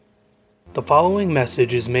The following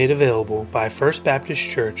message is made available by First Baptist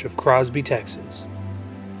Church of Crosby, Texas.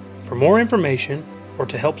 For more information or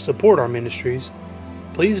to help support our ministries,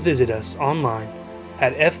 please visit us online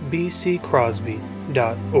at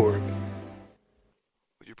fbccrosby.org.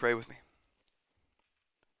 Would you pray with me?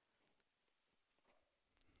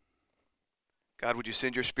 God, would you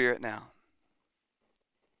send your Spirit now?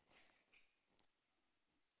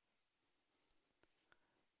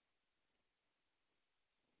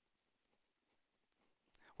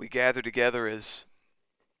 We gather together as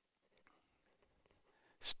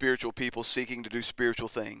spiritual people seeking to do spiritual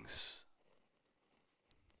things.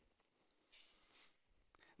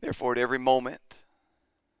 Therefore, at every moment,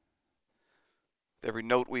 every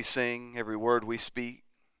note we sing, every word we speak,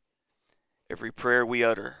 every prayer we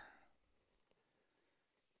utter,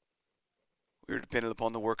 we are dependent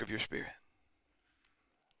upon the work of your Spirit.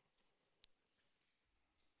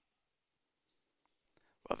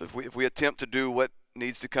 Father, if we attempt to do what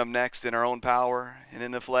needs to come next in our own power and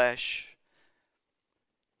in the flesh,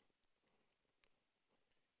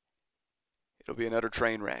 it'll be an utter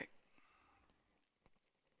train wreck.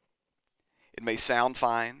 It may sound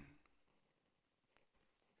fine.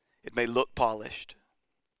 It may look polished,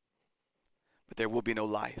 but there will be no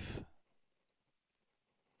life.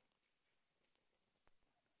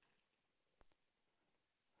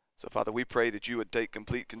 So, Father, we pray that you would take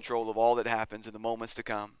complete control of all that happens in the moments to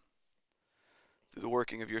come through the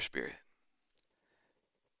working of your Spirit.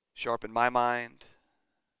 Sharpen my mind.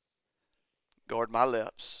 Guard my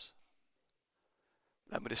lips.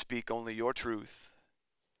 Let me to speak only your truth.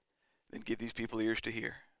 Then give these people ears to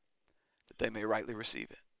hear, that they may rightly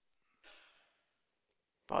receive it.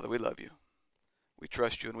 Father, we love you. We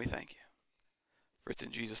trust you and we thank you. For it's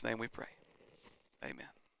in Jesus' name we pray. Amen.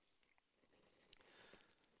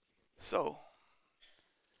 So,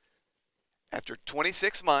 after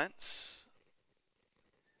 26 months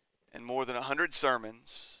and more than 100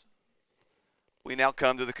 sermons, we now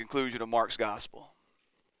come to the conclusion of Mark's gospel.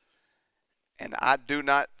 And I do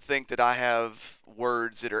not think that I have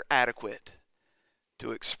words that are adequate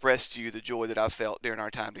to express to you the joy that I've felt during our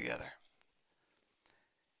time together.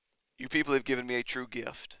 You people have given me a true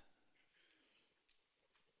gift.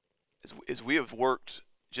 As we have worked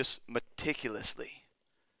just meticulously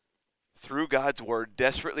through God's word,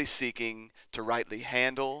 desperately seeking to rightly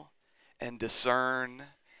handle and discern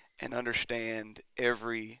and understand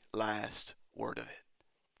every last word of it.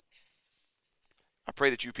 I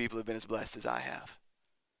pray that you people have been as blessed as I have.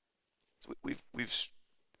 So we've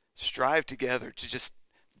strived together to just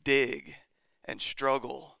dig and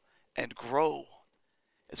struggle and grow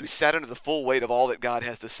as we sat under the full weight of all that God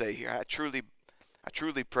has to say here. I truly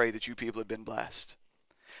pray that you people have been blessed.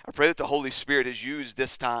 I pray that the Holy Spirit has used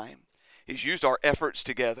this time. He's used our efforts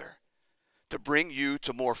together to bring you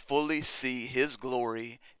to more fully see his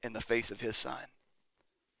glory in the face of his Son.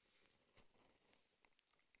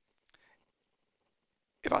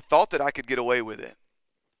 If I thought that I could get away with it,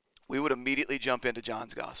 we would immediately jump into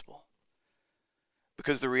John's gospel.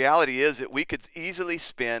 Because the reality is that we could easily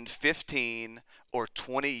spend 15 or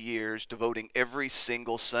 20 years devoting every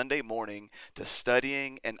single Sunday morning to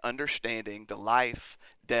studying and understanding the life,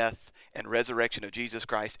 death, and resurrection of Jesus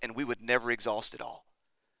Christ, and we would never exhaust it all.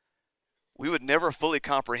 We would never fully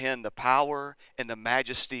comprehend the power and the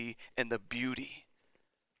majesty and the beauty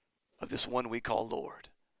of this one we call Lord.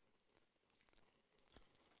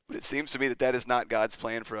 But it seems to me that that is not God's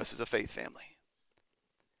plan for us as a faith family.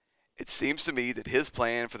 It seems to me that his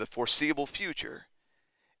plan for the foreseeable future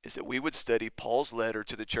is that we would study Paul's letter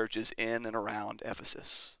to the churches in and around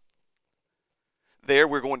Ephesus. There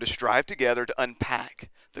we're going to strive together to unpack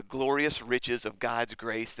the glorious riches of God's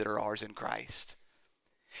grace that are ours in Christ.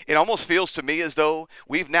 It almost feels to me as though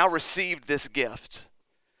we've now received this gift.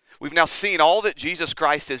 We've now seen all that Jesus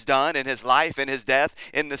Christ has done in his life, in his death,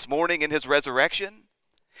 in this morning, in his resurrection.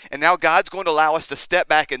 And now God's going to allow us to step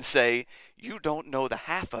back and say, you don't know the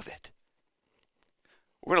half of it.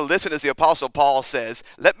 We're going to listen as the Apostle Paul says,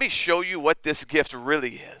 let me show you what this gift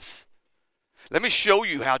really is. Let me show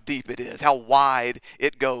you how deep it is, how wide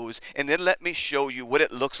it goes, and then let me show you what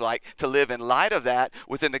it looks like to live in light of that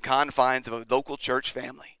within the confines of a local church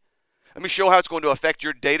family. Let me show how it's going to affect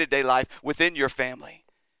your day-to-day life within your family,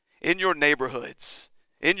 in your neighborhoods,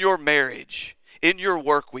 in your marriage, in your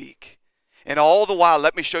work week. And all the while,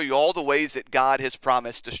 let me show you all the ways that God has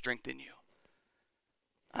promised to strengthen you.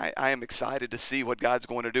 I am excited to see what God's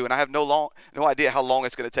going to do, and I have no idea how long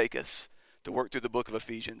it's going to take us to work through the book of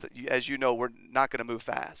Ephesians. As you know, we're not going to move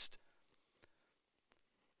fast.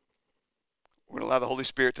 We're going to allow the Holy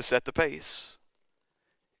Spirit to set the pace.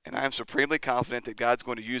 And I am supremely confident that God's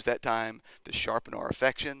going to use that time to sharpen our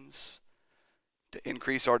affections, to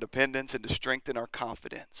increase our dependence and to strengthen our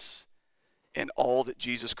confidence in all that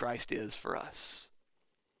Jesus Christ is for us.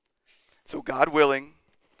 So God willing,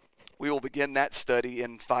 we will begin that study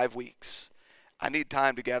in 5 weeks. I need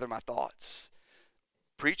time to gather my thoughts.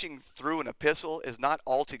 Preaching through an epistle is not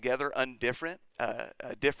altogether different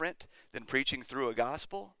than preaching through a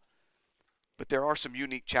gospel, but there are some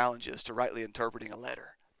unique challenges to rightly interpreting a letter.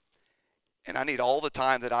 And I need all the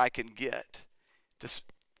time that I can get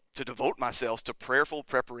to devote myself to prayerful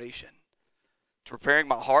preparation, to preparing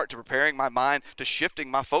my heart, to preparing my mind, to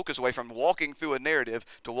shifting my focus away from walking through a narrative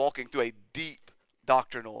to walking through a deep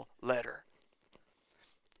doctrinal letter.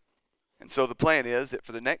 And so the plan is that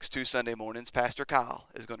for the next 2 Sunday mornings, Pastor Kyle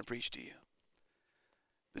is going to preach to you.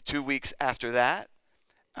 The 2 weeks after that,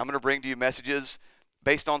 I'm going to bring to you messages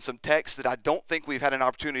based on some texts that I don't think we've had an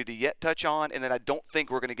opportunity to yet touch on, and that I don't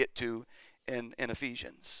think we're going to get to in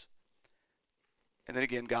Ephesians. And then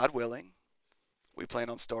again, God willing, we plan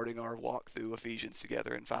on starting our walk through Ephesians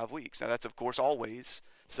together in 5 weeks. Now that's, of course, always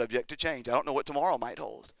subject to change. I don't know what tomorrow might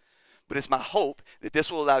hold. But it's my hope that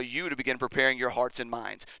this will allow you to begin preparing your hearts and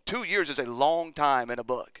minds. 2 years is a long time in a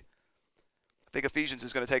book. I think Ephesians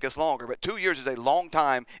is going to take us longer, but 2 years is a long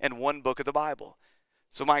time in one book of the Bible.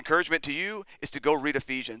 So my encouragement to you is to go read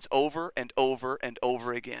Ephesians over and over and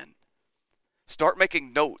over again. Start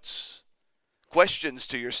making notes, questions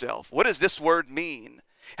to yourself. What does this word mean?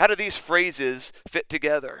 How do these phrases fit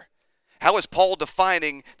together? How is Paul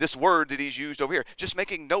defining this word that he's used over here? Just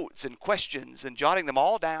making notes and questions and jotting them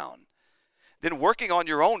all down. Then working on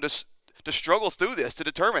your own to struggle through this, to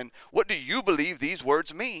determine, what do you believe these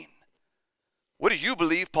words mean? What do you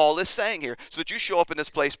believe Paul is saying here, so that you show up in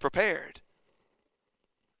this place prepared?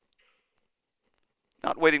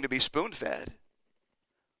 Not waiting to be spoon-fed,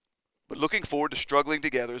 but looking forward to struggling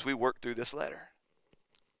together as we work through this letter.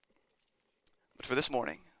 But for this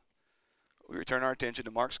morning, we return our attention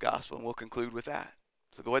to Mark's Gospel, and we'll conclude with that.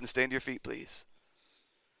 So go ahead and stand to your feet, please.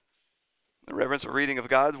 The reverential reading of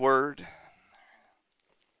God's Word.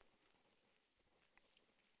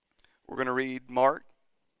 We're going to read Mark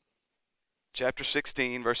chapter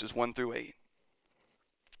 16, verses 1 through 8.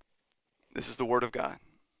 This is the Word of God.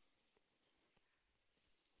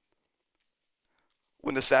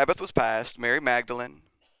 When the Sabbath was past, Mary Magdalene,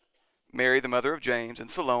 Mary the mother of James, and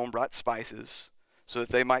Salome brought spices so that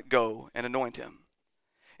they might go and anoint him.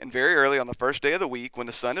 And very early on the first day of the week, when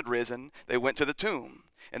the sun had risen, they went to the tomb,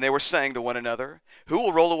 and they were saying to one another, "Who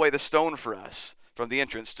will roll away the stone for us from the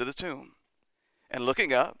entrance to the tomb?" And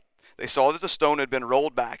looking up, they saw that the stone had been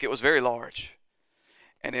rolled back. It was very large.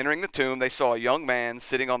 And entering the tomb, they saw a young man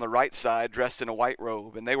sitting on the right side, dressed in a white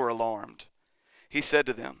robe, and they were alarmed. He said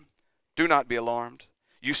to them, "Do not be alarmed.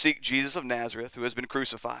 You seek Jesus of Nazareth, who has been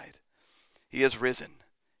crucified. He is risen.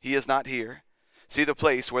 He is not here. See the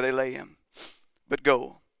place where they lay him. But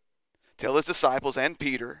go, tell his disciples and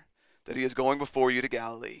Peter that he is going before you to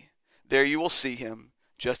Galilee. There you will see him,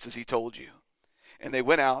 just as he told you." And they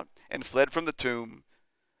went out and fled from the tomb,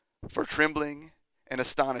 for trembling and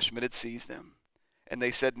astonishment had seized them. And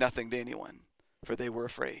they said nothing to anyone, for they were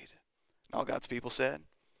afraid. And all God's people said,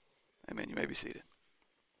 Amen. You may be seated.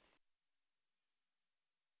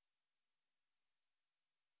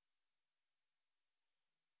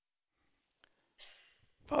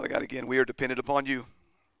 Father God, again, we are dependent upon you.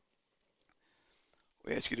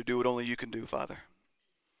 We ask you to do what only you can do, Father.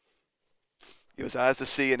 Give us eyes to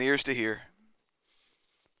see and ears to hear,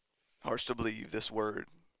 hearts to believe this word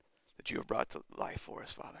that you have brought to life for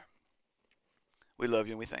us, Father. We love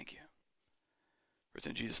you and we thank you. For it's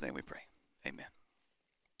in Jesus' name we pray. Amen.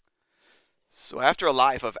 So after a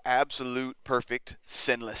life of absolute perfect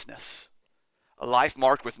sinlessness, a life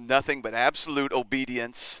marked with nothing but absolute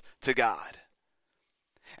obedience to God,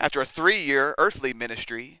 after a 3-year earthly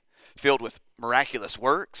ministry filled with miraculous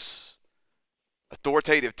works,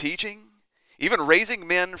 authoritative teaching, even raising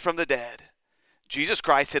men from the dead, Jesus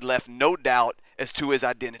Christ had left no doubt as to his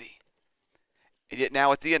identity. And yet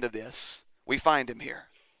now at the end of this, we find him here,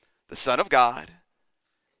 the Son of God,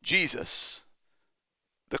 Jesus,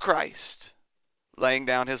 the Christ, laying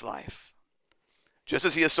down his life. Just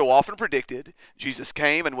as he has so often predicted, Jesus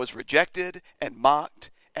came and was rejected and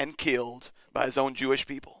mocked and killed by his own Jewish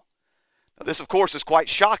people. Now this, of course, is quite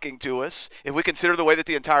shocking to us if we consider the way that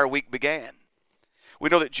the entire week began. We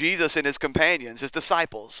know that Jesus and his companions, his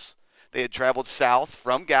disciples, they had traveled south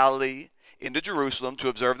from Galilee into Jerusalem to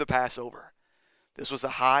observe the Passover. This was a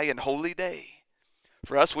high and holy day.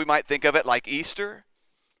 For us, we might think of it like Easter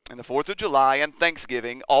and the 4th of July and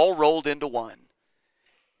Thanksgiving all rolled into one.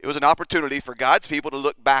 It was an opportunity for God's people to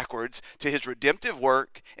look backwards to his redemptive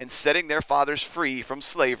work in setting their fathers free from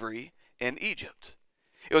slavery in Egypt.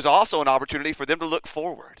 It was also an opportunity for them to look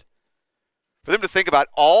forward, for them to think about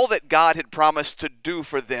all that God had promised to do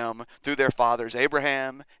for them through their fathers,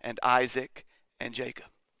 Abraham and Isaac and Jacob.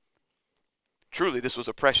 Truly, this was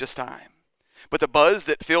a precious time. But the buzz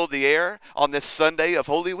that filled the air on this Sunday of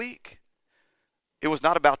Holy Week, it was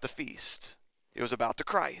not about the feast. It was about the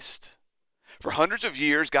Christ. For hundreds of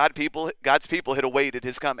years, God's people had awaited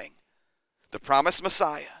his coming. The promised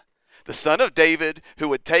Messiah, the son of David, who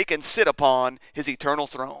would take and sit upon his eternal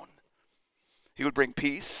throne. He would bring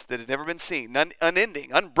peace that had never been seen,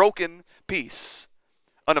 unending, unbroken peace,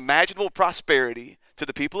 unimaginable prosperity to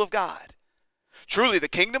the people of God. Truly, the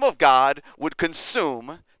kingdom of God would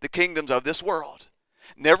consume the kingdoms of this world.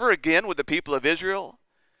 Never again would the people of Israel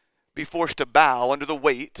be forced to bow under the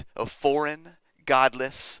weight of foreign,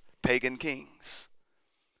 godless, pagan kings.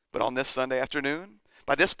 But on this Sunday afternoon,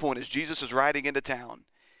 by this point as Jesus is riding into town,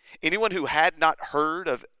 anyone who had not heard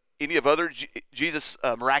of any of other Jesus'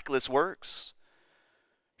 miraculous works,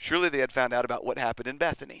 surely they had found out about what happened in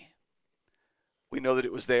Bethany. We know that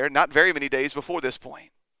it was there not very many days before this point.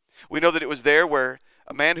 We know that it was there where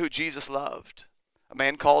a man who Jesus loved, a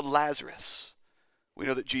man called Lazarus, we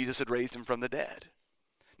know that Jesus had raised him from the dead.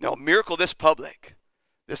 Now, a miracle this public,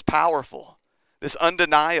 this powerful, this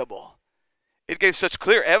undeniable, it gave such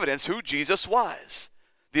clear evidence who Jesus was,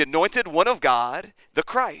 the anointed one of God, the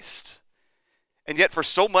Christ. And yet for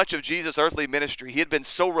so much of Jesus' earthly ministry, he had been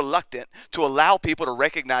so reluctant to allow people to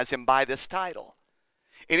recognize him by this title.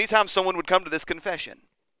 Anytime someone would come to this confession,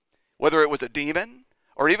 whether it was a demon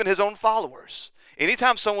or even his own followers,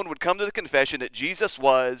 anytime someone would come to the confession that Jesus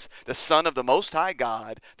was the Son of the Most High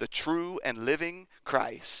God, the true and living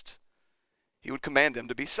Christ, he would command them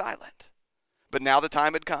to be silent. But now the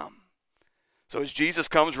time had come. So as Jesus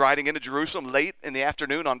comes riding into Jerusalem late in the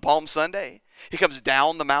afternoon on Palm Sunday, he comes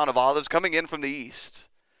down the Mount of Olives, coming in from the east,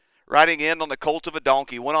 riding in on the colt of a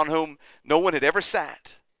donkey, one on whom no one had ever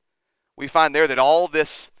sat. We find there that all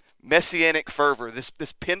this messianic fervor, this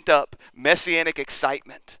pent-up messianic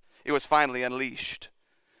excitement, it was finally unleashed.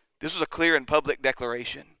 This was a clear and public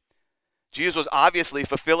declaration. Jesus was obviously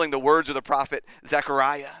fulfilling the words of the prophet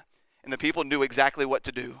Zechariah, and the people knew exactly what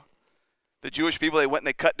to do. The Jewish people, they went and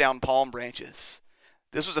they cut down palm branches.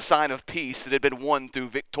 This was a sign of peace that had been won through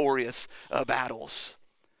victorious battles.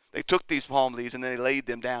 They took these palm leaves and then they laid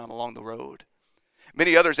them down along the road.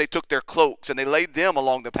 Many others, they took their cloaks and they laid them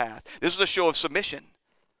along the path. This was a show of submission.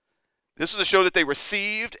 This was a show that they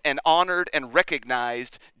received and honored and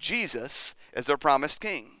recognized Jesus as their promised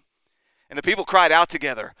king. And the people cried out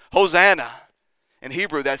together, Hosanna. In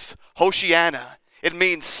Hebrew, that's Hoshiana. It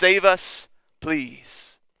means save us, please.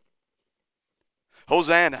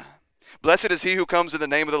 Hosanna. Blessed is he who comes in the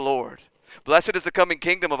name of the Lord. Blessed is the coming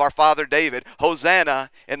kingdom of our father David. Hosanna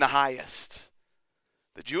in the highest.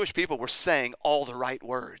 The Jewish people were saying all the right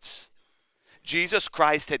words. Jesus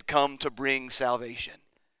Christ had come to bring salvation.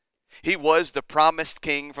 He was the promised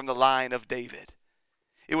king from the line of David.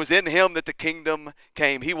 It was in him that the kingdom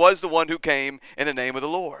came. He was the one who came in the name of the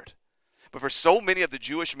Lord. But for so many of the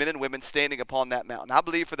Jewish men and women standing upon that mountain, I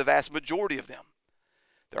believe for the vast majority of them,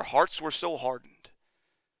 their hearts were so hardened.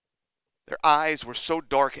 Their eyes were so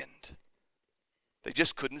darkened. They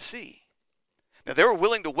just couldn't see. Now they were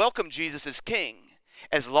willing to welcome Jesus as king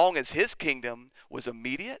as long as his kingdom was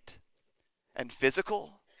immediate and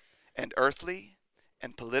physical and earthly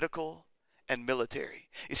and political and military.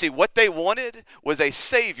 You see, what they wanted was a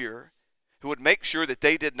Savior who would make sure that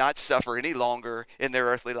they did not suffer any longer in their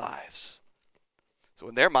earthly lives. So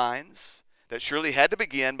in their minds, that surely had to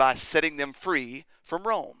begin by setting them free from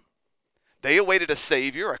Rome. They awaited a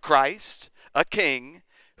Savior, a Christ, a king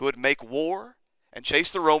who would make war and chase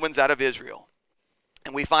the Romans out of Israel.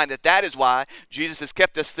 And we find that that is why Jesus has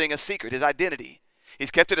kept this thing a secret, his identity. He's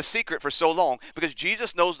kept it a secret for so long because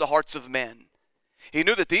Jesus knows the hearts of men. He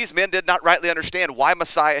knew that these men did not rightly understand why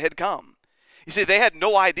Messiah had come. You see, they had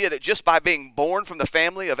no idea that just by being born from the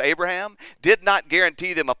family of Abraham did not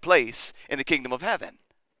guarantee them a place in the kingdom of heaven.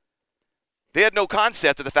 They had no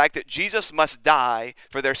concept of the fact that Jesus must die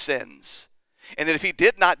for their sins. And that if he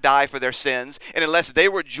did not die for their sins, and unless they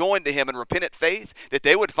were joined to him in repentant faith, that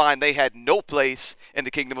they would find they had no place in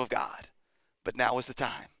the kingdom of God. But now is the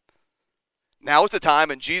time. Now is the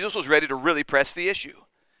time, and Jesus was ready to really press the issue.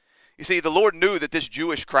 You see, the Lord knew that this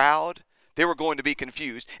Jewish crowd, they were going to be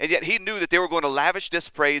confused. And yet he knew that they were going to lavish this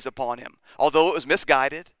praise upon him. Although it was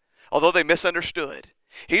misguided, although they misunderstood,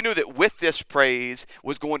 he knew that with this praise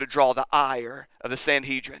was going to draw the ire of the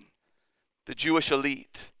Sanhedrin, the Jewish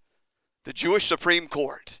elite, the Jewish Supreme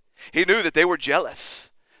Court. He knew that they were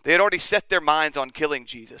jealous. They had already set their minds on killing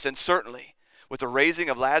Jesus. And certainly, with the raising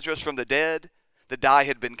of Lazarus from the dead, the die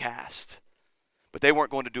had been cast. But they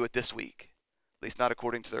weren't going to do it this week, at least not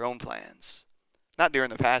according to their own plans, not during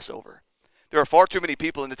the Passover. There are far too many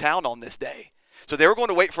people in the town on this day. So they were going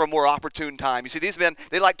to wait for a more opportune time. You see, these men,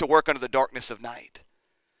 they like to work under the darkness of night.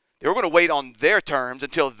 They were going to wait on their terms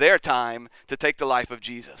until their time to take the life of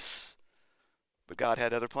Jesus. But God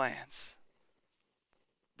had other plans.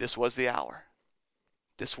 This was the hour.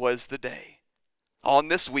 This was the day. On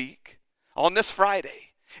this week, on this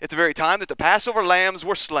Friday, at the very time that the Passover lambs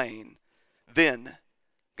were slain, then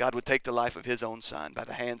God would take the life of his own son by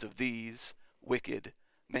the hands of these wicked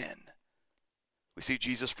men. We see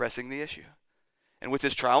Jesus pressing the issue. And with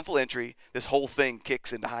his triumphal entry, this whole thing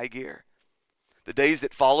kicks into high gear. The days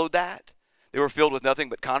that followed that, they were filled with nothing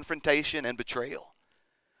but confrontation and betrayal.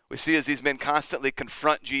 We see as these men constantly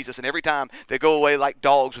confront Jesus, and every time they go away like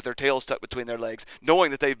dogs with their tails tucked between their legs,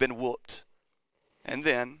 knowing that they've been whooped. And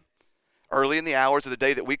then, early in the hours of the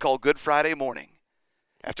day that we call Good Friday morning,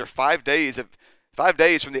 after 5 days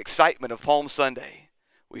from the excitement of Palm Sunday,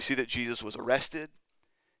 we see that Jesus was arrested,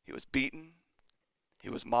 he was beaten, he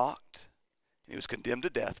was mocked, and he was condemned to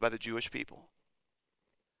death by the Jewish people.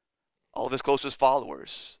 All of his closest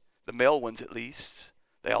followers, the male ones at least,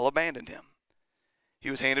 they all abandoned him.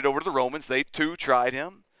 He was handed over to the Romans. They too tried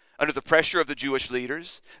him. Under the pressure of the Jewish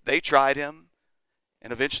leaders, they tried him,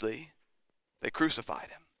 and eventually they crucified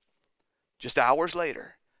him. Just hours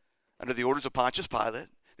later, under the orders of Pontius Pilate,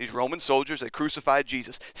 these Roman soldiers, they crucified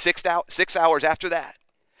Jesus. 6 hours after that,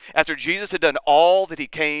 after Jesus had done all that he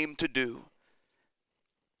came to do,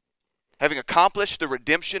 having accomplished the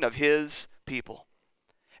redemption of his people,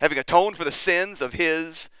 having atoned for the sins of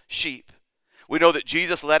his sheep, we know that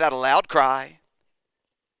Jesus let out a loud cry.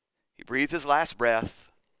 He breathed his last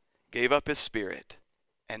breath, gave up his spirit,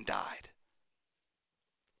 and died.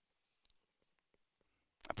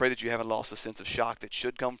 I pray that you haven't lost a sense of shock that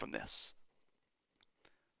should come from this.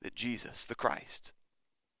 That Jesus, the Christ,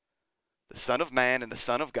 the Son of Man and the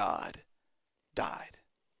Son of God, died.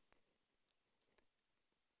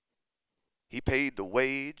 He paid the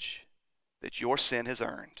wage that your sin has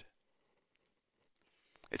earned.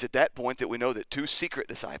 It's at that point that we know that 2 secret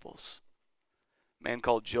disciples, a man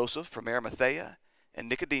called Joseph from Arimathea and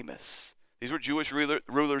Nicodemus, these were Jewish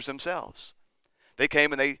rulers themselves. They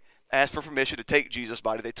came and they asked for permission to take Jesus'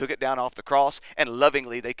 body. They took it down off the cross and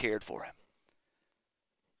lovingly they cared for him.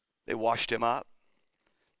 They washed him up.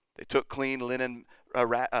 They took clean linen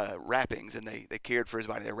wrappings and they cared for his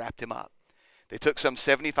body. They wrapped him up. They took some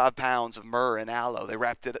 75 pounds of myrrh and aloe. They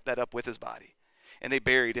wrapped that up with his body. And they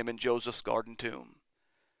buried him in Joseph's garden tomb.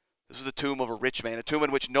 This was the tomb of a rich man, a tomb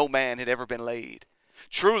in which no man had ever been laid.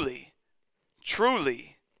 Truly,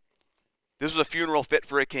 this was a funeral fit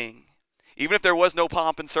for a king. Even if there was no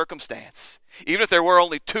pomp and circumstance, even if there were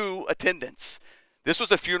only 2 attendants, this was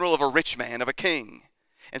the funeral of a rich man, of a king.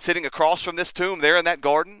 And sitting across from this tomb there in that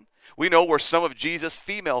garden, we know were some of Jesus'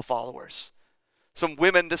 female followers, some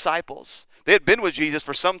women disciples. They had been with Jesus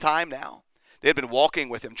for some time now. They had been walking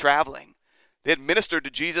with him, traveling. They had ministered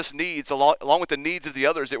to Jesus' needs along with the needs of the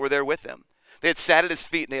others that were there with him. They had sat at his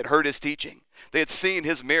feet and they had heard his teaching. They had seen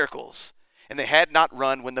his miracles, and they had not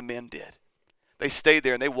run when the men did. They stayed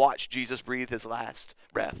there and they watched Jesus breathe his last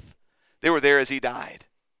breath. They were there as he died.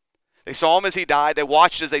 They saw him as he died. They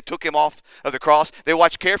watched as they took him off of the cross. They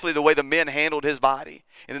watched carefully the way the men handled his body.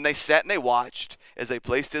 And then they sat and they watched as they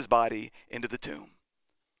placed his body into the tomb.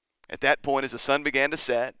 At that point, as the sun began to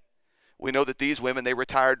set, we know that these women, they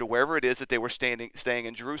retired to wherever it is that they were staying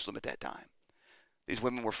in Jerusalem at that time. These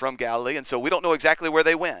women were from Galilee, and so we don't know exactly where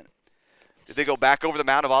they went. Did they go back over the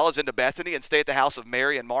Mount of Olives into Bethany and stay at the house of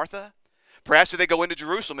Mary and Martha? Perhaps did they go into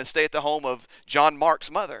Jerusalem and stay at the home of John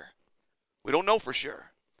Mark's mother? We don't know for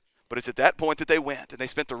sure. But it's at that point that they went, and they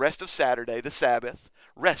spent the rest of Saturday, the Sabbath,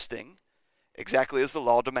 resting exactly as the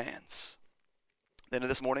law demands. Then in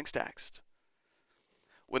this morning's text,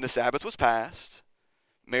 when the Sabbath was passed,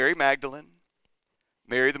 Mary Magdalene,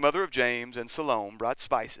 Mary the mother of James, and Salome brought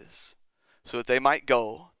spices so that they might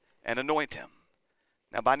go and anoint him.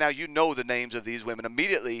 Now by now you know the names of these women.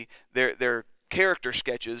 Immediately their character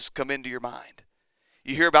sketches come into your mind.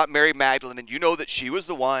 You hear about Mary Magdalene, and you know that she was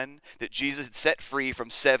the one that Jesus had set free from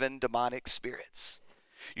 7 demonic spirits.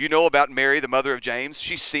 You know about Mary, the mother of James.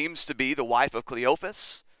 She seems to be the wife of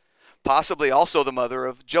Cleophas, possibly also the mother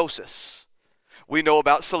of Joseph. We know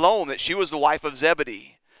about Salome, that she was the wife of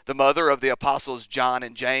Zebedee, the mother of the apostles John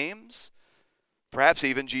and James, perhaps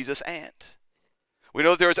even Jesus' aunt. We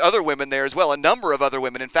know that there's other women there as well, a number of other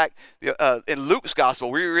women. In fact, in Luke's gospel,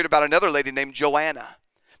 we read about another lady named Joanna.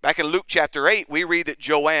 Back in Luke chapter 8, we read that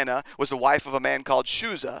Joanna was the wife of a man called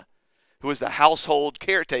Chuza, who was the household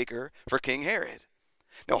caretaker for King Herod.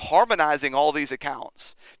 Now, harmonizing all these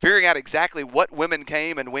accounts, figuring out exactly what women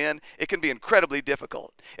came and when, it can be incredibly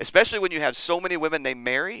difficult, especially when you have so many women named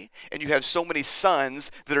Mary and you have so many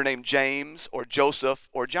sons that are named James or Joseph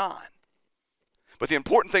or John. But the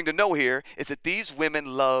important thing to know here is that these women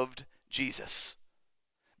loved Jesus.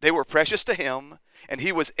 They were precious to him, and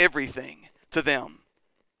he was everything to them,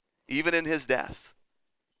 even in his death.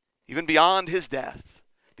 Even beyond his death,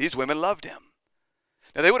 these women loved him.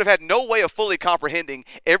 Now, they would have had no way of fully comprehending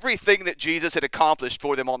everything that Jesus had accomplished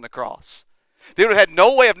for them on the cross. They would have had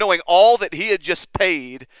no way of knowing all that he had just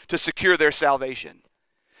paid to secure their salvation.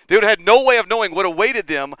 They would have had no way of knowing what awaited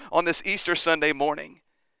them on this Easter Sunday morning.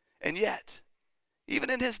 And yet, even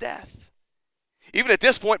in his death, even at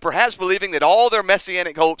this point, perhaps believing that all their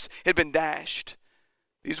messianic hopes had been dashed,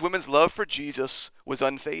 these women's love for Jesus was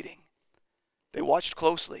unfading. They watched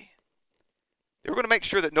closely. They were going to make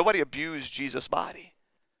sure that nobody abused Jesus' body.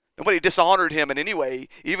 Nobody dishonored him in any way,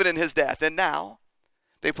 even in his death. And now,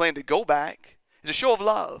 they plan to go back. It's a show of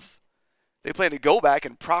love. They plan to go back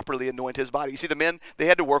and properly anoint his body. You see, the men, they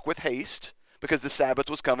had to work with haste because the Sabbath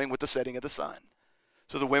was coming with the setting of the sun.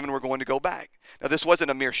 So the women were going to go back. Now, this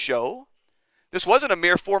wasn't a mere show. This wasn't a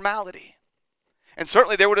mere formality. And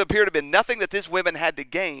certainly there would appear to have been nothing that these women had to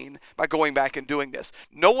gain by going back and doing this.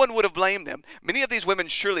 No one would have blamed them. Many of these women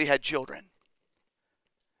surely had children.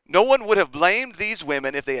 No one would have blamed these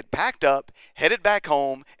women if they had packed up, headed back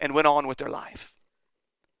home, and went on with their life.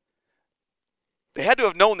 They had to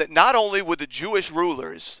have known that not only would the Jewish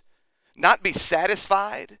rulers not be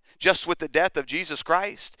satisfied just with the death of Jesus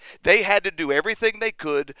Christ, they had to do everything they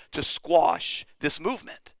could to squash this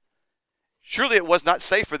movement. Surely it was not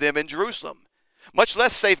safe for them in Jerusalem, much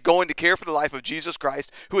less safe going to care for the life of Jesus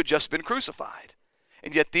Christ who had just been crucified.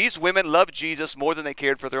 And yet these women loved Jesus more than they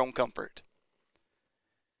cared for their own comfort.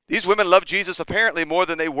 These women loved Jesus apparently more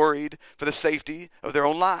than they worried for the safety of their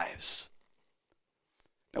own lives.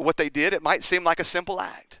 Now, what they did, it might seem like a simple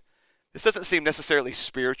act. This doesn't seem necessarily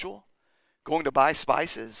spiritual. Going to buy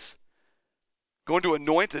spices, going to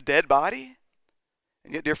anoint a dead body.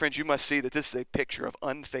 And yet, dear friends, you must see that this is a picture of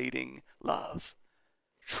unfading love.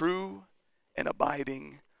 True and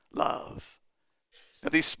abiding love. Now,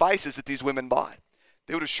 these spices that these women bought,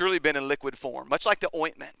 they would have surely been in liquid form, much like the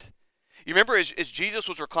ointment. You remember as Jesus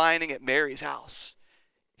was reclining at Mary's house,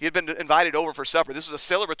 he had been invited over for supper. This was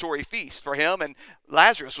a celebratory feast for him, and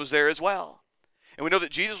Lazarus was there as well. And we know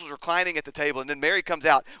that Jesus was reclining at the table, and then Mary comes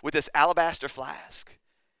out with this alabaster flask.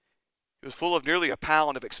 It was full of nearly a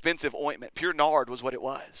pound of expensive ointment. Pure nard was what it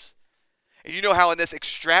was. And you know how in this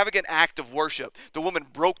extravagant act of worship, the woman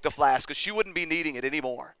broke the flask because she wouldn't be needing it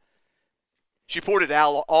anymore. She poured it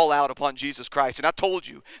all out upon Jesus Christ. And I told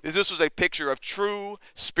you that this was a picture of true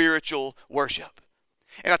spiritual worship.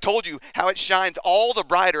 And I told you how it shines all the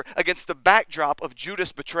brighter against the backdrop of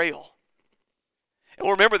Judas' betrayal. And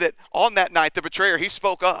remember that on that night, the betrayer, he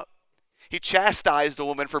spoke up. He chastised the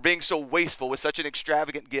woman for being so wasteful with such an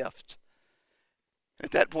extravagant gift.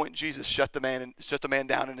 At that point, Jesus shut the man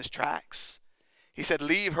down in his tracks. He said,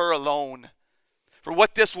 "Leave her alone. For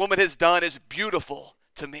what this woman has done is beautiful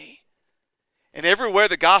to me." And everywhere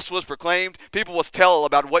the gospel is proclaimed, people will tell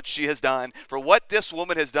about what she has done. For what this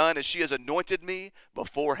woman has done is she has anointed me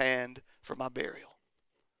beforehand for my burial.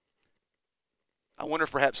 I wonder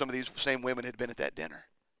if perhaps some of these same women had been at that dinner.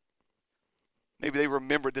 Maybe they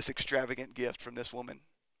remembered this extravagant gift from this woman.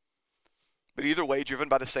 But either way, driven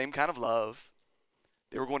by the same kind of love,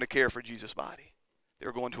 they were going to care for Jesus' body. They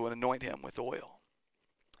were going to anoint him with oil.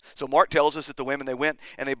 So Mark tells us that the women, they went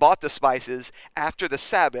and they bought the spices after the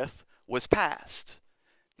Sabbath was past.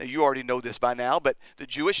 Now you already know this by now, but the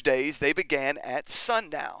Jewish days, they began at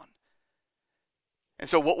sundown. And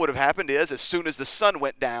so what would have happened is, as soon as the sun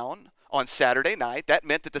went down on Saturday night, that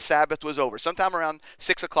meant that the Sabbath was over, sometime around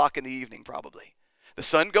 6 o'clock in the evening probably. The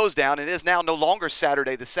sun goes down and it is now no longer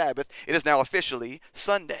Saturday the Sabbath, it is now officially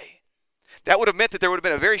Sunday. That would have meant that there would have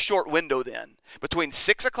been a very short window then, between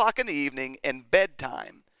 6 o'clock in the evening and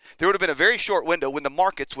bedtime. There would have been a very short window when the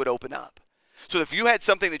markets would open up. So if you had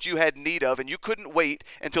something that you had need of and you couldn't wait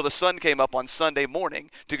until the sun came up on Sunday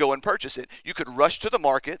morning to go and purchase it, you could rush to the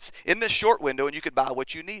markets in this short window and you could buy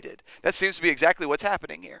what you needed. That seems to be exactly what's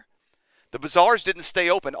happening here. The bazaars didn't stay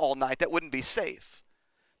open all night. That wouldn't be safe.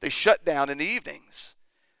 They shut down in the evenings.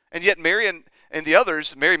 And yet Mary and the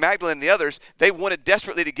others, Mary Magdalene and the others, they wanted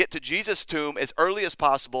desperately to get to Jesus' tomb as early as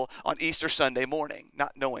possible on Easter Sunday morning,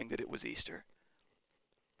 not knowing that it was Easter.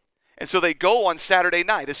 And so they go on Saturday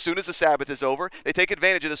night. As soon as the Sabbath is over, they take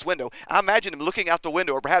advantage of this window. I imagine them looking out the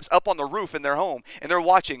window or perhaps up on the roof in their home, and they're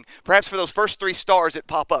watching, perhaps for those first 3 stars that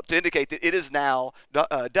pop up to indicate that it is now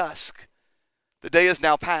dusk. The day is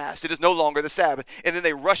now past. It is no longer the Sabbath. And then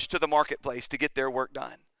they rushed to the marketplace to get their work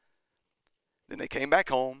done. Then they came back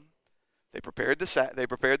home. They prepared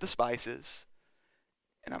the spices.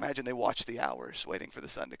 And I imagine they watched the hours waiting for the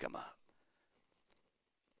sun to come up.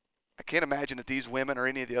 I can't imagine that these women or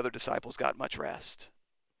any of the other disciples got much rest.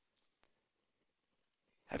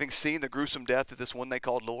 Having seen the gruesome death of this one they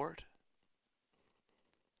called Lord,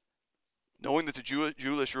 knowing that the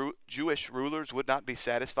Jewish rulers would not be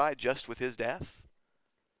satisfied just with his death,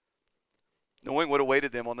 knowing what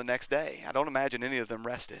awaited them on the next day, I don't imagine any of them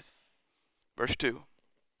rested. Verse 2,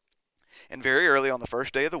 and very early on the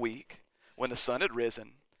first day of the week, when the sun had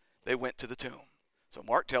risen, they went to the tomb. So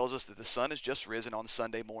Mark tells us that the sun has just risen on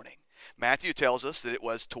Sunday morning. Matthew tells us that it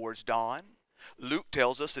was towards dawn. Luke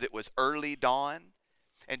tells us that it was early dawn.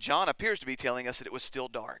 And John appears to be telling us that it was still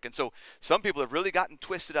dark. And so some people have really gotten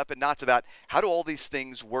twisted up in knots about how do all these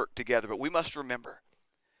things work together. But we must remember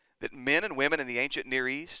that men and women in the ancient Near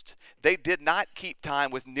East, they did not keep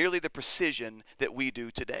time with nearly the precision that we do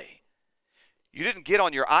today. You didn't get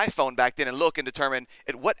on your iPhone back then and look and determine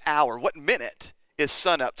at what hour, what minute is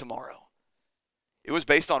sun up tomorrow. It was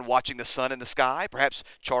based on watching the sun in the sky, perhaps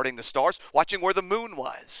charting the stars, watching where the moon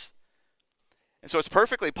was. And so it's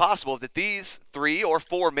perfectly possible that these 3 or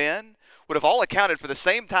 4 men would have all accounted for the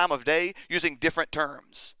same time of day using different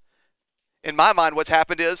terms. In my mind, what's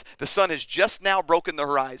happened is the sun has just now broken the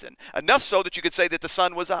horizon, enough so that you could say that the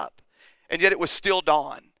sun was up, and yet it was still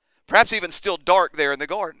dawn, perhaps even still dark there in the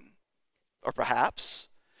garden. Or perhaps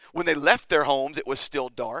when they left their homes, it was still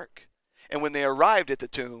dark, and when they arrived at the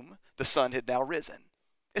tomb, the sun had now risen.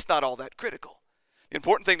 It's not all that critical. The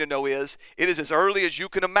important thing to know is it is as early as you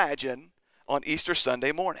can imagine on Easter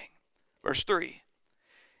Sunday morning. Verse 3,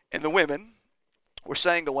 and the women were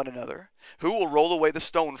saying to one another, who will roll away the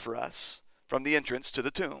stone for us from the entrance to the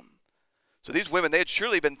tomb? So these women, they had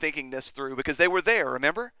surely been thinking this through because they were there,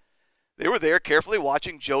 remember? They were there carefully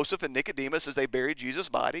watching Joseph and Nicodemus as they buried Jesus'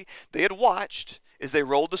 body. They had watched as they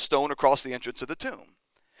rolled the stone across the entrance of the tomb.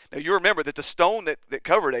 Now you remember that the stone that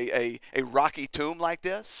covered a rocky tomb like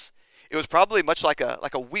this, it was probably much like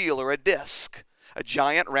a wheel or a disc, a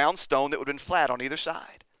giant round stone that would have been flat on either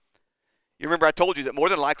side. You remember I told you that more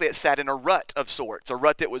than likely it sat in a rut of sorts, a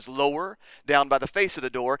rut that was lower down by the face of the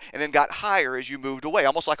door and then got higher as you moved away,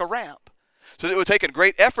 almost like a ramp. So it would take a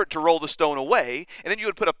great effort to roll the stone away, and then you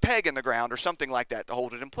would put a peg in the ground or something like that to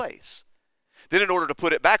hold it in place. Then in order to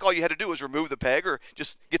put it back, all you had to do was remove the peg or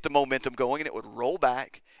just get the momentum going, and it would roll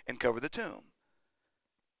back and cover the tomb.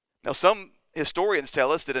 Now some historians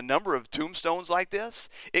tell us that a number of tombstones like this,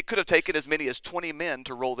 it could have taken as many as 20 men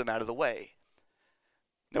to roll them out of the way.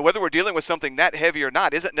 Now whether we're dealing with something that heavy or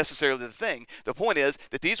not isn't necessarily the thing. The point is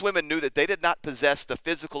that these women knew that they did not possess the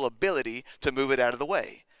physical ability to move it out of the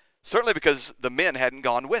way. Certainly because the men hadn't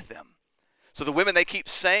gone with them. So the women, they keep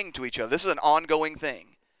saying to each other, this is an ongoing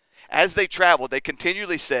thing. As they traveled, they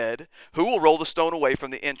continually said, who will roll the stone away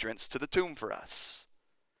from the entrance to the tomb for us?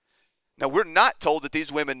 Now we're not told that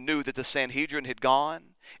these women knew that the Sanhedrin had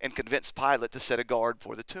gone and convinced Pilate to set a guard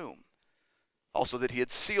for the tomb. Also that he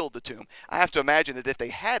had sealed the tomb. I have to imagine that if they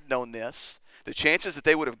had known this, the chances that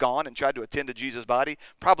they would have gone and tried to attend to Jesus' body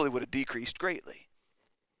probably would have decreased greatly.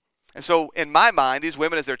 And so in my mind, these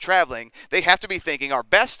women, as they're traveling, they have to be thinking our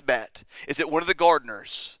best bet is that one of the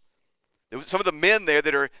gardeners, some of the men there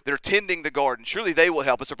that are tending the garden, surely they will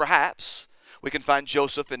help us. Or perhaps we can find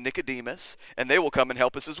Joseph and Nicodemus, and they will come and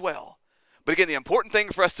help us as well. But again, the important thing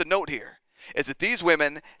for us to note here is that these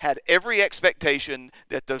women had every expectation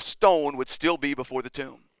that the stone would still be before the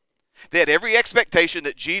tomb. They had every expectation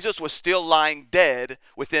that Jesus was still lying dead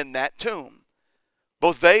within that tomb.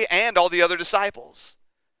 Both they and all the other disciples.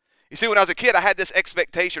 You see, when I was a kid, I had this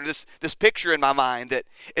expectation, this picture in my mind that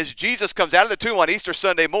as Jesus comes out of the tomb on Easter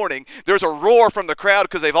Sunday morning, there's a roar from the crowd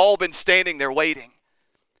because they've all been standing there waiting.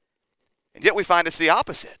 And yet we find it's the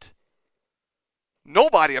opposite.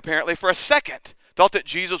 Nobody, apparently, for a second, thought that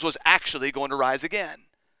Jesus was actually going to rise again.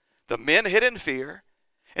 The men hid in fear,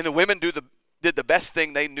 and the women did the best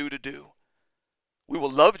thing they knew to do. We will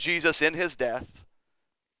love Jesus in his death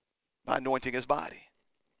by anointing his body.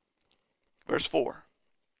 Verse 4.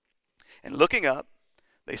 And looking up,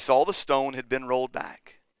 they saw the stone had been rolled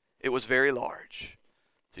back. It was very large.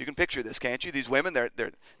 So you can picture this, can't you? These women, they're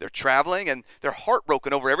traveling and they're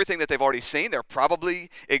heartbroken over everything that they've already seen. They're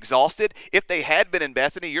probably exhausted. If they had been in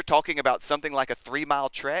Bethany, you're talking about something like a 3-mile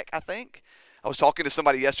trek, I think. I was talking to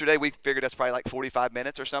somebody yesterday. We figured that's probably like 45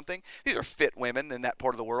 minutes or something. These are fit women in that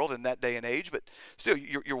part of the world in that day and age. But still,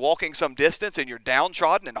 you're walking some distance and you're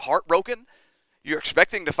downtrodden and heartbroken. You're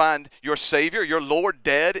expecting to find your Savior, your Lord,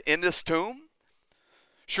 dead in this tomb.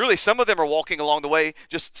 Surely some of them are walking along the way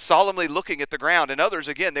just solemnly looking at the ground, and others,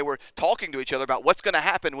 again, they were talking to each other about what's going to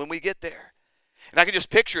happen when we get there. And I can just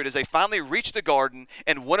picture it as they finally reach the garden,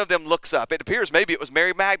 and one of them looks up. It appears maybe it was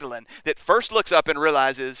Mary Magdalene that first looks up and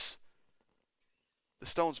realizes the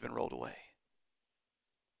stone's been rolled away.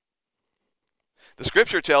 The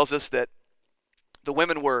scripture tells us that the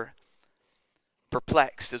women were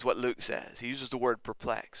perplexed, is what Luke says. He uses the word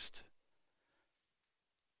perplexed.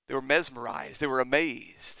 They were mesmerized. They were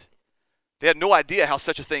amazed. They had no idea how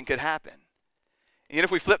such a thing could happen. And yet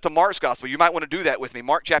if we flip to Mark's gospel, you might want to do that with me.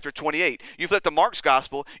 Mark chapter 28. You flip to Mark's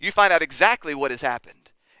gospel, you find out exactly what has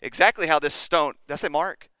happened. Exactly how this stone, did I say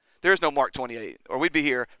Mark? There is no Mark 28, or we'd be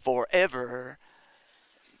here forever.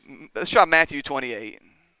 Let's try Matthew 28.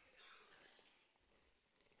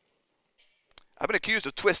 I've been accused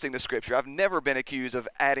of twisting the scripture. I've never been accused of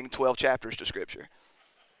adding 12 chapters to scripture.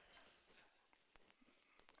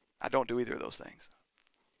 I don't do either of those things.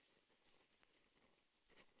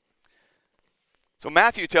 So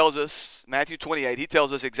Matthew tells us, Matthew 28, he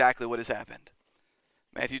tells us exactly what has happened.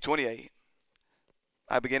 Matthew 28,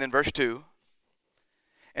 I begin in verse 2.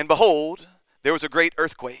 And behold, there was a great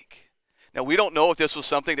earthquake. Now, we don't know if this was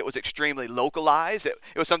something that was extremely localized, that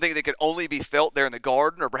it was something that could only be felt there in the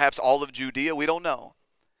garden, or perhaps all of Judea. We don't know.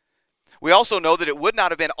 We also know that it would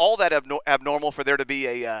not have been all that abnormal for there to be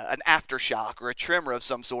an aftershock or a tremor of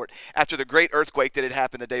some sort after the great earthquake that had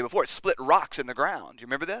happened the day before. It split rocks in the ground. You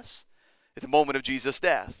remember this? At the moment of Jesus'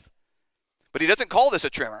 death. But he doesn't call this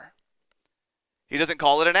a tremor. He doesn't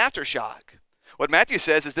call it an aftershock. What Matthew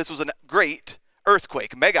says is this was a great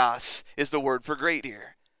earthquake. Megas is the word for great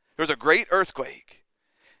here. There was a great earthquake.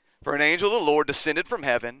 For an angel of the Lord descended from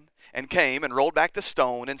heaven and came and rolled back the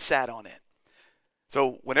stone and sat on it.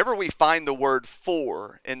 So whenever we find the word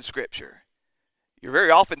for in Scripture, you're very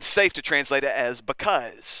often safe to translate it as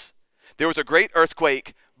because. There was a great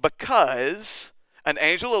earthquake because an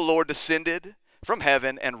angel of the Lord descended from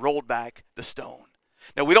heaven and rolled back the stone.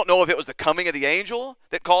 Now, we don't know if it was the coming of the angel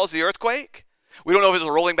that caused the earthquake. We don't know if it was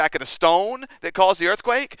the rolling back of the stone that caused the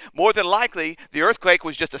earthquake. More than likely, the earthquake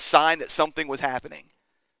was just a sign that something was happening.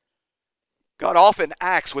 God often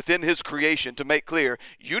acts within his creation to make clear,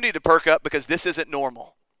 you need to perk up because this isn't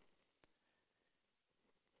normal.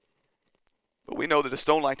 But we know that a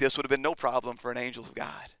stone like this would have been no problem for an angel of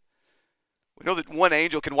God. We know that one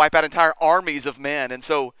angel can wipe out entire armies of men, and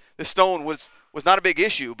so the stone was not a big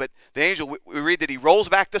issue, but the angel, we read that he rolls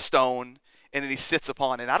back the stone and then he sits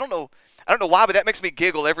upon it. I don't know why, but that makes me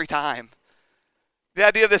giggle every time. The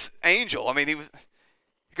idea of this angel, I mean, he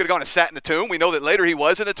could have gone and sat in the tomb. We know that later he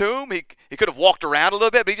was in the tomb. He could have walked around a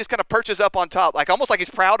little bit, but he just kind of perches up on top, almost like he's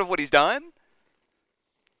proud of what he's done.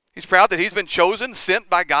 He's proud that he's been chosen, sent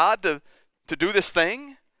by God to do this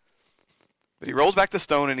thing. But he rolls back the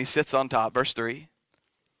stone and he sits on top. Verse 3.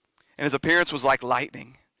 And his appearance was like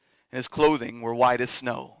lightning, and his clothing were white as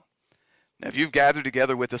snow. Now, if you've gathered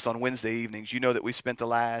together with us on Wednesday evenings, you know that we spent the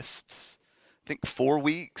last, 4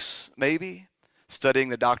 weeks, maybe, studying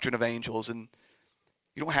the doctrine of angels. And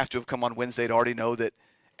you don't have to have come on Wednesday to already know that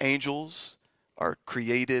angels are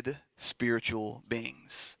created spiritual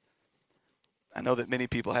beings. I know that many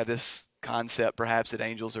people have this concept, perhaps, that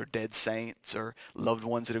angels are dead saints or loved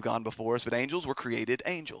ones that have gone before us, but angels were created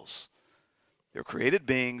angels. They're created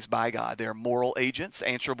beings by God. They're moral agents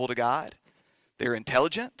answerable to God. They're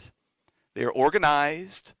intelligent. They're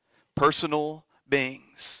organized, personal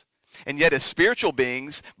beings. And yet, as spiritual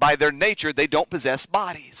beings, by their nature, they don't possess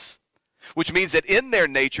bodies. Which means that in their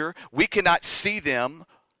nature, we cannot see them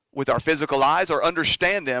with our physical eyes or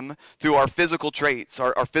understand them through our physical traits,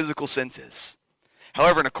 our physical senses.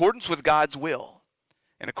 However, in accordance with God's will,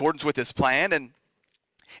 in accordance with his plan, and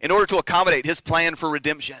in order to accommodate his plan for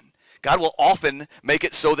redemption, God will often make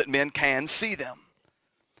it so that men can see them.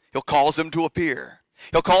 He'll cause them to appear.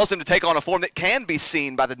 He'll cause them to take on a form that can be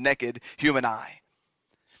seen by the naked human eye.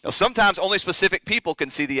 Now, sometimes only specific people can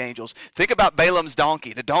see the angels. Think about Balaam's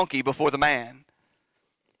donkey, the donkey before the man.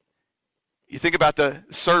 You think about the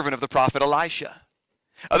servant of the prophet Elisha.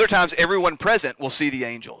 Other times, everyone present will see the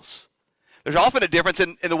angels. There's often a difference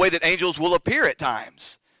in the way that angels will appear at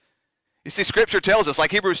times. You see, Scripture tells us,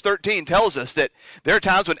 like Hebrews 13 tells us, that there are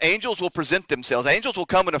times when angels will present themselves. Angels will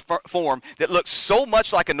come in a form that looks so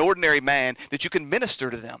much like an ordinary man that you can minister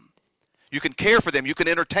to them. You can care for them, you can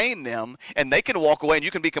entertain them, and they can walk away and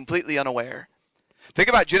you can be completely unaware. Think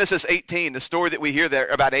about Genesis 18, the story that we hear there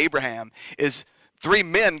about Abraham, is 3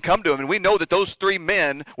 men come to him, and we know that those 3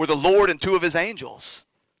 men were the Lord and 2 of his angels.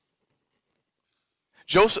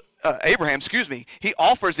 Abraham, he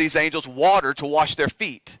offers these angels water to wash their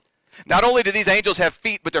feet. Not only do these angels have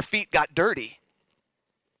feet, but their feet got dirty.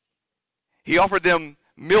 He offered them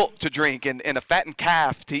milk to drink and a fattened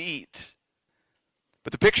calf to eat.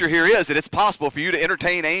 But the picture here is that it's possible for you to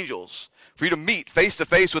entertain angels, for you to meet face to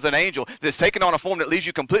face with an angel that's taken on a form that leaves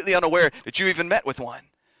you completely unaware that you even met with one.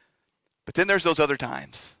 But then there's those other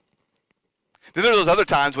times. Then there are those other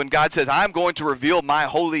times when God says, I'm going to reveal my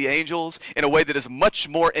holy angels in a way that is much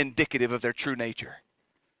more indicative of their true nature.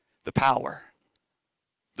 The power,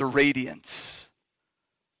 the radiance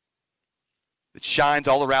that shines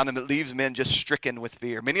all around them, that leaves men just stricken with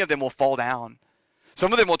fear. Many of them will fall down.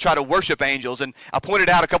 Some of them will try to worship angels. And I pointed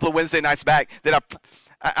out a couple of Wednesday nights back that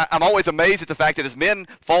I'm always amazed at the fact that as men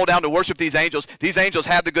fall down to worship these angels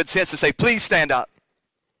have the good sense to say, please stand up.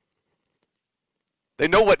 They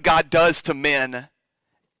know what God does to men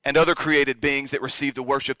and other created beings that receive the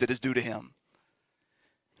worship that is due to him.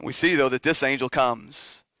 And we see, though, that this angel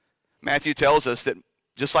comes. Matthew tells us that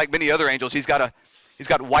just like many other angels, he's got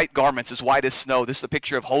white garments as white as snow. This is a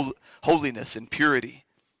picture of holiness and purity.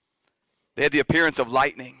 They had the appearance of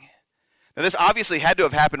lightning. Now, this obviously had to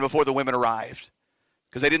have happened before the women arrived,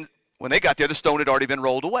 because when they got there, the stone had already been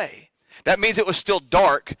rolled away. That means it was still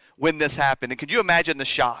dark when this happened. And can you imagine the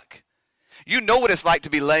shock? You know what it's like to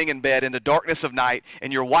be laying in bed in the darkness of night,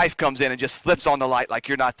 and your wife comes in and just flips on the light like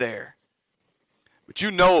you're not there. But you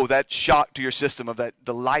know that shock to your system of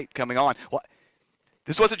the light coming on. Well,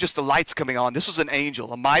 this wasn't just the lights coming on. This was an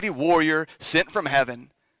angel, a mighty warrior sent from heaven,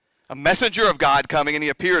 a messenger of God coming, and he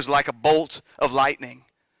appears like a bolt of lightning.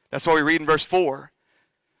 That's why we read in verse 4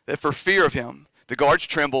 that for fear of him, the guards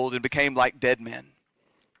trembled and became like dead men.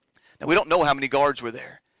 Now, we don't know how many guards were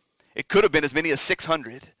there. It could have been as many as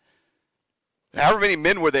 600. However many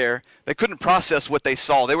men were there, they couldn't process what they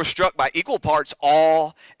saw. They were struck by equal parts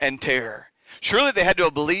awe and terror. Surely they had to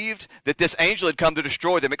have believed that this angel had come to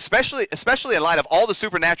destroy them, especially in light of all the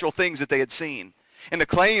supernatural things that they had seen and the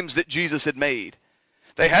claims that Jesus had made.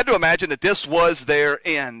 They had to imagine that this was their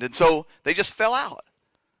end, and so they just fell out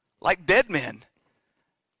like dead men.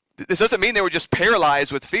 This doesn't mean they were just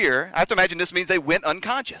paralyzed with fear. I have to imagine this means they went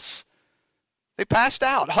unconscious. They passed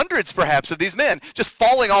out, hundreds perhaps of these men, just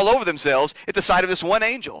falling all over themselves at the sight of this one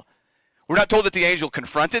angel. We're not told that the angel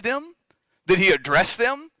confronted them, that he addressed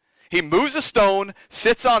them. He moves a stone,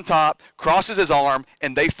 sits on top, crosses his arm,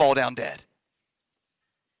 and they fall down dead.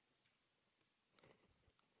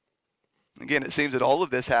 Again, it seems that all of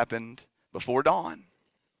this happened before dawn.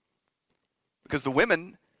 Because the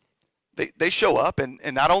women, they show up, and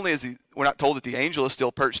not only we're not told that the angel is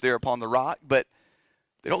still perched there upon the rock, but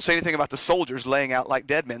they don't say anything about the soldiers laying out like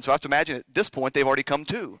dead men. So I have to imagine at this point they've already come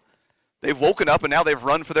to. They've woken up and now they've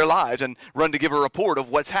run for their lives and run to give a report of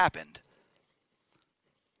what's happened.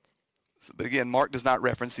 But again, Mark does not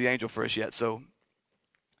reference the angel for us yet. So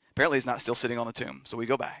apparently he's not still sitting on the tomb. So we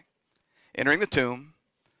go back. Entering the tomb.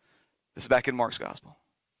 This is back in Mark's gospel.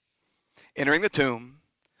 Entering the tomb,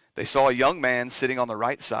 they saw a young man sitting on the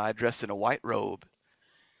right side dressed in a white robe,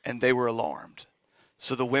 and they were alarmed.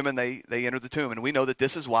 So the women, they entered the tomb. And we know that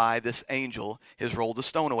this is why this angel has rolled the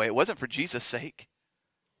stone away. It wasn't for Jesus' sake.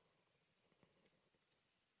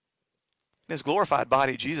 In his glorified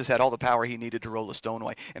body, Jesus had all the power he needed to roll the stone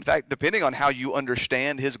away. In fact, depending on how you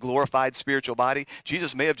understand his glorified spiritual body,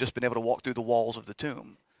 Jesus may have just been able to walk through the walls of the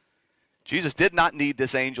tomb. Jesus did not need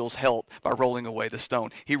this angel's help by rolling away the stone.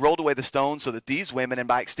 He rolled away the stone so that these women, and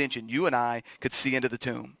by extension, you and I, could see into the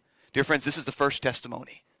tomb. Dear friends, this is the first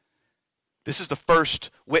testimony. This is the first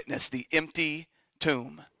witness, the empty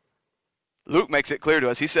tomb. Luke makes it clear to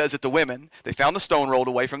us. He says that the women, they found the stone rolled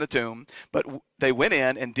away from the tomb, but they went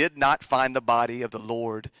in and did not find the body of the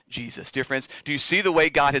Lord Jesus. Dear friends, do you see the way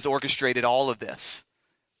God has orchestrated all of this?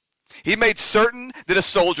 He made certain that a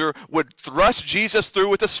soldier would thrust Jesus through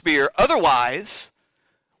with a spear. Otherwise,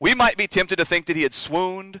 we might be tempted to think that he had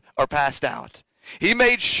swooned or passed out. He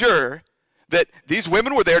made sure that these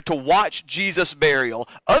women were there to watch Jesus' burial.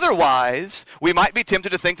 Otherwise, we might be tempted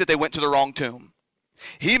to think that they went to the wrong tomb.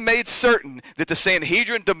 He made certain that the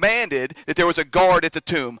Sanhedrin demanded that there was a guard at the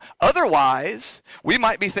tomb. Otherwise, we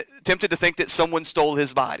might be tempted to think that someone stole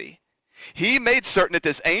his body. He made certain that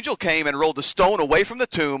this angel came and rolled the stone away from the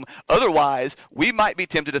tomb. Otherwise, we might be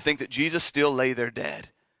tempted to think that Jesus still lay there dead.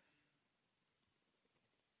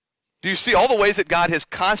 Do you see all the ways that God has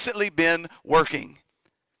constantly been working?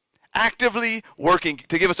 Actively working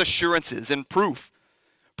to give us assurances and proof.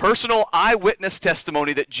 Personal eyewitness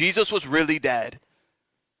testimony that Jesus was really dead.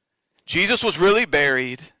 Jesus was really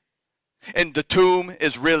buried. And the tomb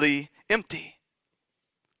is really empty.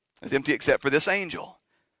 It's empty except for this angel.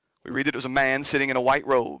 We read that it was a man sitting in a white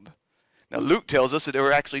robe. Now Luke tells us that there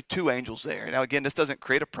were actually two angels there. Now again, this doesn't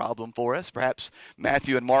create a problem for us. Perhaps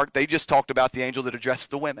Matthew and Mark, they just talked about the angel that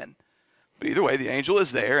addressed the women. But either way, the angel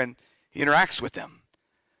is there and he interacts with them.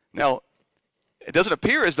 Now, it doesn't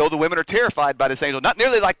appear as though the women are terrified by this angel, not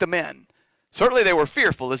nearly like the men. Certainly they were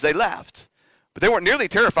fearful as they left, but they weren't nearly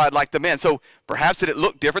terrified like the men. So perhaps did it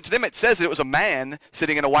look different to them? It says that it was a man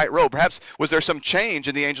sitting in a white robe. Perhaps was there some change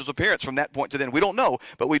in the angel's appearance from that point to then? We don't know,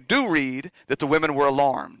 but we do read that the women were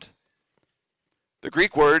alarmed. The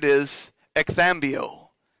Greek word is ekthambio.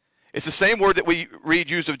 It's the same word that we read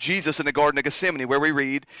used of Jesus in the Garden of Gethsemane, where we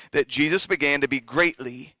read that Jesus began to be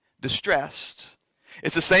greatly distressed.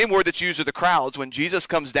 It's the same word that's used of the crowds when Jesus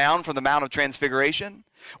comes down from the Mount of Transfiguration.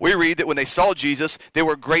 We read that when they saw Jesus, they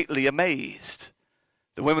were greatly amazed.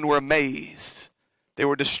 The women were amazed. They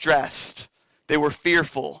were distressed. They were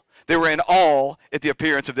fearful. They were in awe at the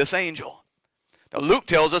appearance of this angel. Now, Luke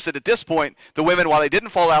tells us that at this point, the women, while they didn't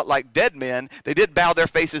fall out like dead men, they did bow their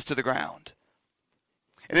faces to the ground.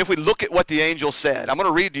 And if we look at what the angel said, I'm going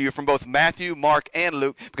to read to you from both Matthew, Mark, and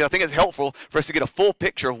Luke, because I think it's helpful for us to get a full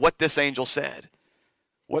picture of what this angel said.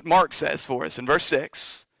 What Mark says for us in verse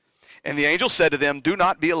 6. And the angel said to them, "Do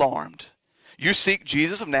not be alarmed. You seek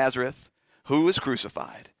Jesus of Nazareth, who is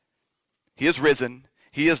crucified. He is risen.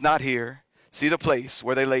 He is not here. See the place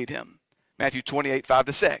where they laid him." Matthew 28,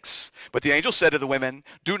 5-6. But the angel said to the women,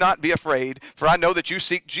 "Do not be afraid, for I know that you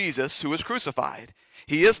seek Jesus who is crucified.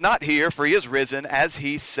 He is not here, for he is risen, as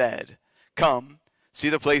he said. Come, see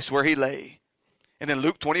the place where he lay." And then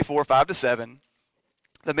Luke 24, 5-7.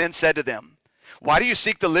 The men said to them, "Why do you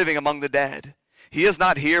seek the living among the dead? He is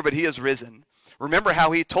not here, but he is risen. Remember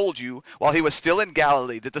how he told you while he was still in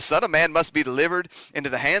Galilee that the Son of Man must be delivered into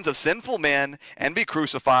the hands of sinful men and be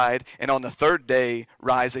crucified, and on the third day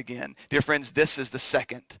rise again." Dear friends, this is the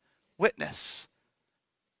second witness.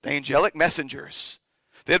 The angelic messengers.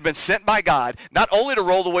 They had been sent by God not only to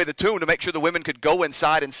roll away the tomb to make sure the women could go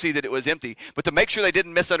inside and see that it was empty, but to make sure they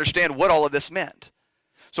didn't misunderstand what all of this meant.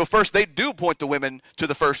 So first, they do point the women to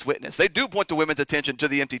the first witness. They do point the women's attention to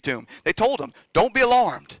the empty tomb. They told them, "Don't be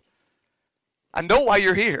alarmed. I know why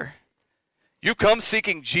you're here. You come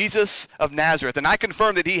seeking Jesus of Nazareth, and I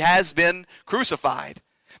confirm that he has been crucified.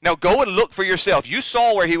 Now go and look for yourself. You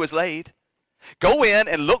saw where he was laid. Go in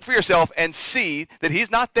and look for yourself and see that he's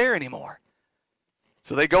not there anymore."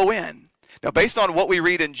 So they go in. Now, based on what we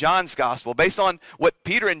read in John's gospel, based on what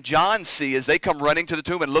Peter and John see as they come running to the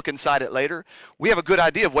tomb and look inside it later, we have a good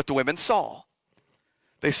idea of what the women saw.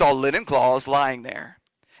 They saw linen cloths lying there,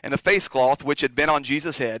 and the face cloth which had been on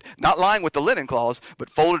Jesus' head, not lying with the linen cloths, but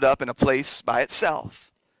folded up in a place by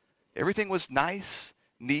itself. Everything was nice,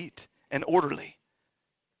 neat, and orderly.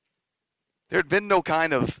 There had been no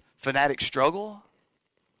kind of fanatic struggle.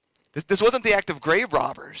 This wasn't the act of grave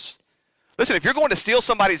robbers. Listen, if you're going to steal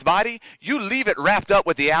somebody's body, you leave it wrapped up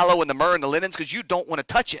with the aloe and the myrrh and the linens because you don't want to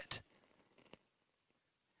touch it.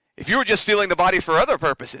 If you were just stealing the body for other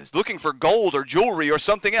purposes, looking for gold or jewelry or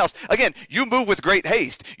something else, again, you move with great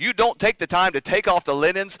haste. You don't take the time to take off the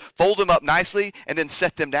linens, fold them up nicely, and then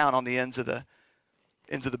set them down on the ends of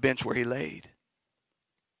the bench where he laid.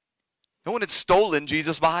 No one had stolen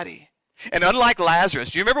Jesus' body. And unlike Lazarus,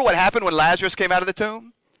 do you remember what happened when Lazarus came out of the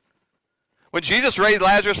tomb? When Jesus raised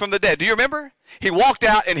Lazarus from the dead, do you remember? He walked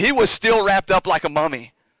out and he was still wrapped up like a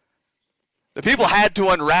mummy. The people had to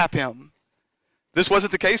unwrap him. This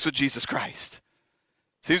wasn't the case with Jesus Christ.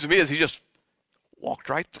 Seems to me as he just walked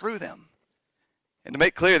right through them. And to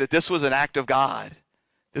make clear that this was an act of God,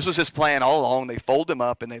 this was his plan all along. They fold them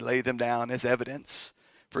up and they lay them down as evidence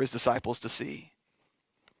for his disciples to see.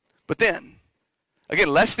 But then, again,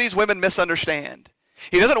 lest these women misunderstand,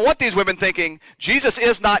 he doesn't want these women thinking, Jesus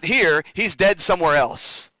is not here, he's dead somewhere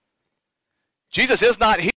else. Jesus is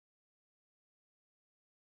not here.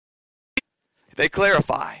 They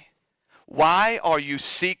clarify, "Why are you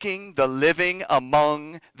seeking the living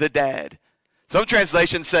among the dead?" Some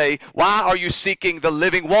translations say, "Why are you seeking the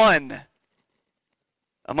living one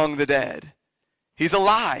among the dead?" He's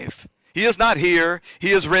alive. He is not here.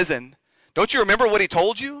 He is risen. Don't you remember what he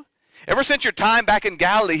told you? Ever since your time back in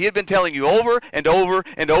Galilee, he had been telling you over and over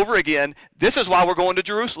and over again, this is why we're going to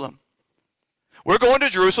Jerusalem. We're going to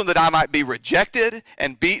Jerusalem that I might be rejected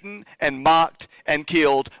and beaten and mocked and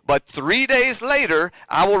killed, but 3 days later,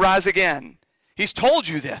 I will rise again. He's told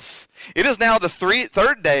you this. It is now the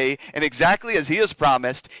third day, and exactly as he has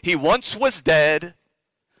promised, he once was dead,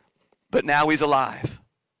 but now he's alive.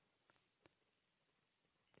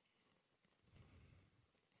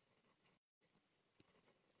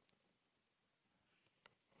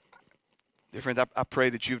 Dear friends, I pray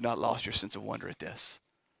that you've not lost your sense of wonder at this.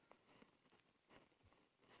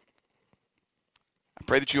 I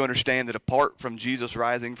pray that you understand that apart from Jesus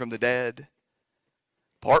rising from the dead,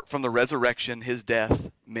 apart from the resurrection, his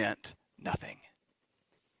death meant nothing.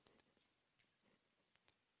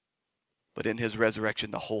 But in his resurrection,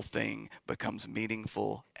 the whole thing becomes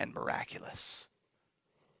meaningful and miraculous.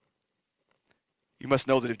 You must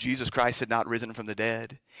know that if Jesus Christ had not risen from the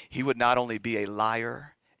dead, he would not only be a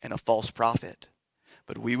liar and a false prophet,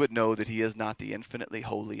 but we would know that he is not the infinitely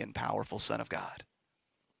holy and powerful Son of God.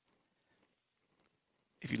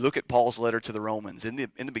 If you look at Paul's letter to the Romans, in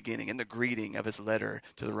the beginning, in the greeting of his letter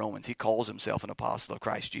to the Romans, he calls himself an apostle of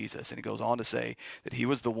Christ Jesus. And he goes on to say that he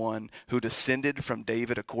was the one who descended from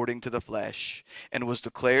David according to the flesh and was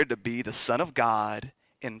declared to be the Son of God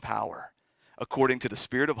in power, according to the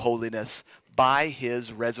Spirit of holiness, by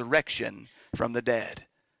his resurrection from the dead.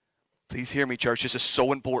 Please hear me, church. This is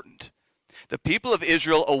so important. The people of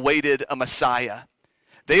Israel awaited a Messiah.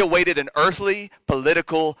 They awaited an earthly,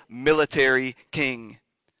 political, military king.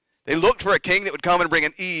 They looked for a king that would come and bring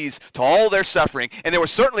an ease to all their suffering. And there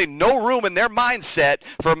was certainly no room in their mindset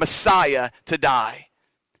for a Messiah to die.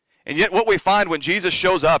 And yet what we find when Jesus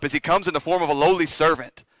shows up is he comes in the form of a lowly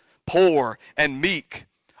servant, poor and meek,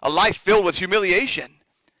 a life filled with humiliation,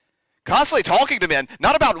 constantly talking to men,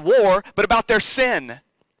 not about war, but about their sin.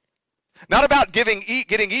 Not about getting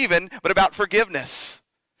even, but about forgiveness.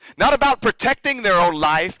 Not about protecting their own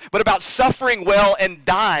life, but about suffering well and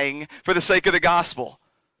dying for the sake of the gospel.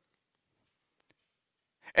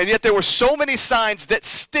 And yet there were so many signs that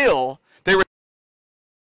still they were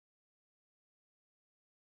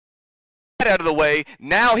out of the way.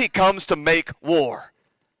 Now he comes to make war.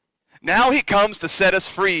 Now he comes to set us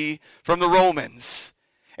free from the Romans.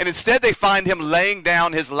 And instead they find him laying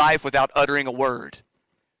down his life without uttering a word.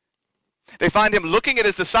 They find him looking at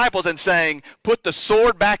his disciples and saying, put the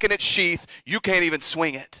sword back in its sheath. You can't even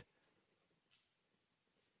swing it.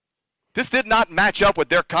 This did not match up with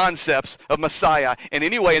their concepts of Messiah in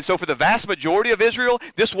any way. And so for the vast majority of Israel,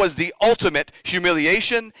 this was the ultimate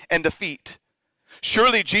humiliation and defeat.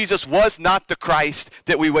 Surely Jesus was not the Christ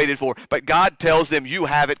that we waited for. But God tells them, you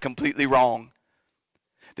have it completely wrong.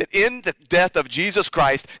 That in the death of Jesus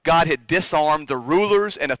Christ, God had disarmed the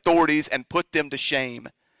rulers and authorities and put them to shame.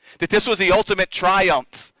 That this was the ultimate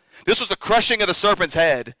triumph. This was the crushing of the serpent's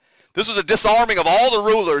head. This was a disarming of all the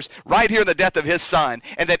rulers right here in the death of his son.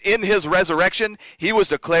 And that in his resurrection, he was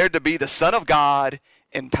declared to be the Son of God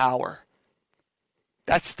in power.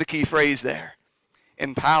 That's the key phrase there.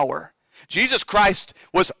 In power. Jesus Christ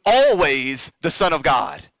was always the Son of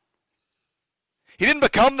God. He didn't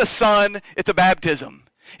become the Son at the baptism.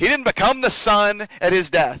 He didn't become the Son at his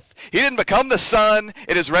death. He didn't become the Son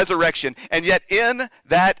at his resurrection. And yet in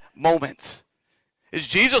that moment, as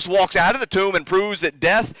Jesus walks out of the tomb and proves that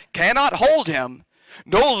death cannot hold him,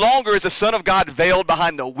 no longer is the Son of God veiled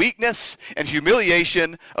behind the weakness and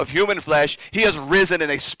humiliation of human flesh. He has risen in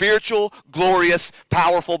a spiritual, glorious,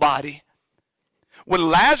 powerful body. When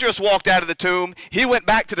Lazarus walked out of the tomb, he went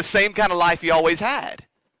back to the same kind of life he always had.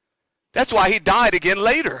 That's why he died again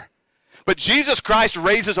later. But Jesus Christ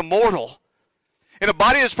raises a mortal in a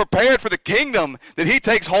body that's prepared for the kingdom that he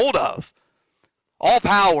takes hold of. All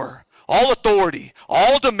power, all authority,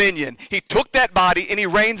 all dominion. He took that body and he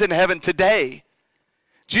reigns in heaven today.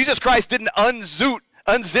 Jesus Christ didn't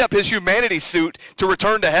unzip his humanity suit to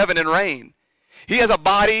return to heaven and reign. He has a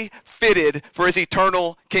body fitted for his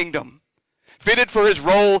eternal kingdom, fitted for his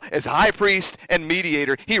role as high priest and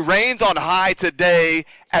mediator. He reigns on high today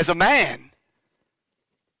as a man.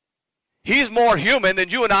 He's more human than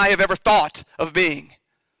you and I have ever thought of being.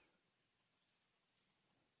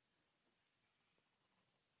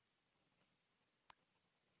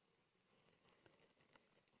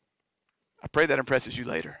 I pray that impresses you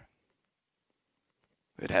later.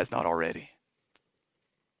 It has not already.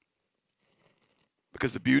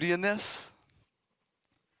 Because the beauty in this,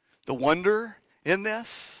 the wonder in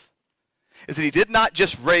this, is that he did not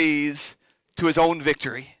just raise to his own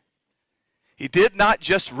victory. He did not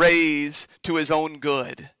just raise to his own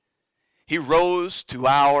good. He rose to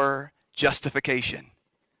our justification.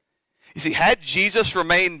 You see, had Jesus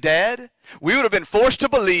remained dead, we would have been forced to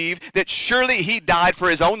believe that surely he died for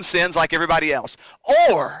his own sins like everybody else.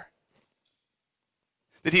 Or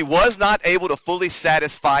that he was not able to fully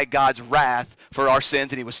satisfy God's wrath for our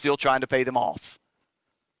sins and he was still trying to pay them off.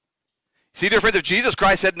 See, dear friends, if Jesus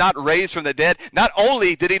Christ had not raised from the dead, not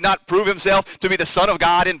only did he not prove himself to be the Son of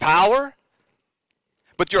God in power,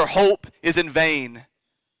 but your hope is in vain.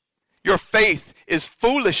 Your faith is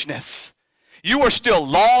foolishness. You are still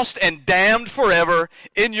lost and damned forever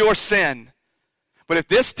in your sin. But if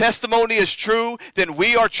this testimony is true, then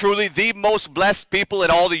we are truly the most blessed people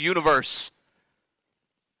in all the universe.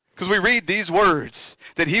 Because we read these words,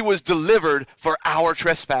 that he was delivered for our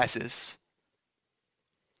trespasses.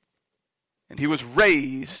 And he was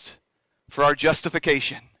raised for our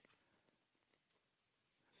justification.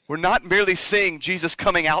 We're not merely seeing Jesus'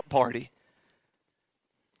 coming out party.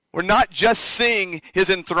 We're not just seeing his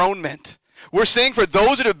enthronement. We're seeing for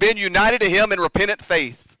those that have been united to him in repentant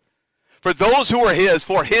faith, for those who are his,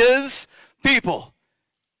 for his people.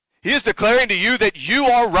 He is declaring to you that you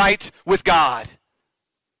are right with God.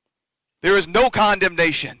 There is no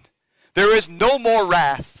condemnation. There is no more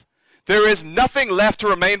wrath. There is nothing left to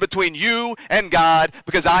remain between you and God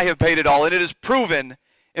because I have paid it all, and it is proven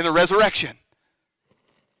in the resurrection.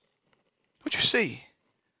 What you see?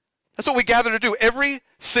 That's what we gather to do every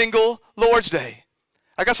single Lord's Day.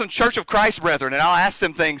 I got some Church of Christ brethren, and I'll ask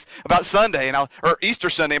them things about Sunday, or Easter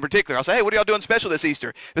Sunday in particular. I'll say, hey, what are y'all doing special this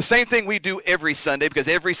Easter? The same thing we do every Sunday, because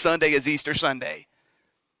every Sunday is Easter Sunday.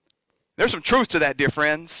 There's some truth to that, dear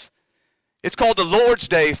friends. It's called the Lord's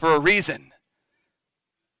Day for a reason.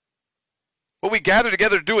 What we gather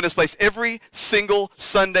together to do in this place every single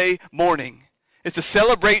Sunday morning is to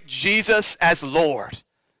celebrate Jesus as Lord,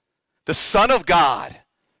 the Son of God,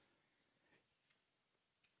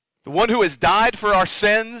 the one who has died for our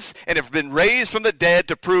sins and have been raised from the dead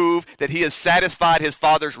to prove that he has satisfied his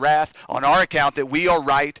Father's wrath on our account, that we are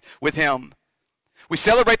right with him. We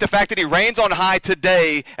celebrate the fact that he reigns on high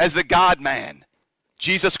today as the God-man,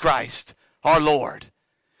 Jesus Christ, our Lord,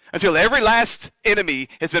 until every last enemy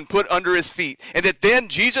has been put under his feet, and that then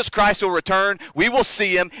Jesus Christ will return, we will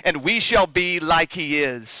see him, and we shall be like he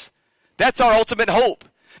is. That's our ultimate hope.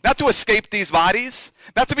 Not to escape these bodies,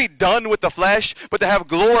 not to be done with the flesh, but to have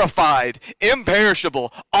glorified,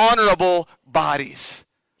 imperishable, honorable bodies.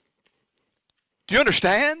 Do you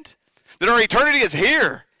understand? That our eternity is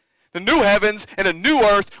here. The new heavens and a new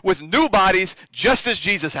earth with new bodies, just as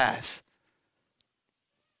Jesus has.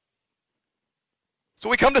 So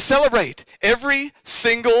we come to celebrate every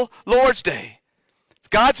single Lord's Day. It's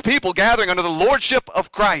God's people gathering under the lordship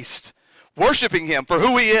of Christ, worshiping him for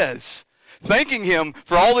who he is, thanking him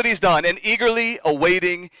for all that he's done, and eagerly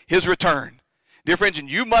awaiting his return. Dear friends, and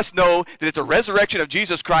you must know that at the resurrection of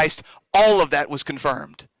Jesus Christ, all of that was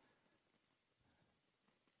confirmed.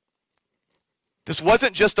 This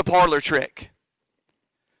wasn't just a parlor trick.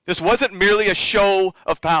 This wasn't merely a show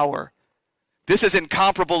of power. This is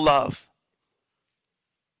incomparable love.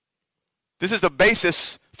 This is the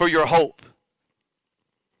basis for your hope.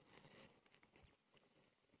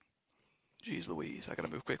 Jeez Louise, I got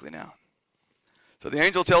to move quickly now. So the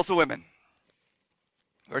angel tells the women,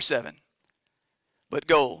 verse 7, but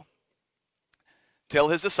go, tell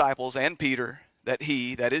his disciples and Peter that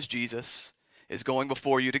he, that is Jesus, is going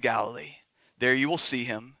before you to Galilee. There you will see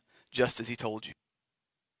him, just as he told you.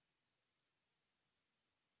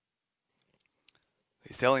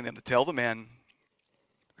 He's telling them to tell the men,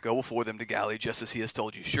 go before them to Galilee, just as he has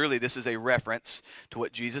told you. Surely this is a reference to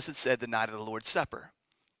what Jesus had said the night of the Lord's Supper.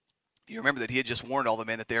 You remember that he had just warned all the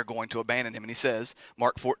men that they are going to abandon him. And he says,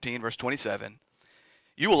 Mark 14, verse 27,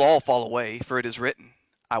 you will all fall away, for it is written,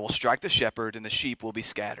 I will strike the shepherd, and the sheep will be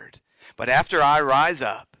scattered. But after I rise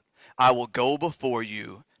up, I will go before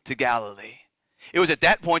you to Galilee. It was at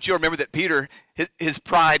that point, you remember that Peter, his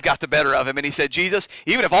pride got the better of him. And he said, Jesus,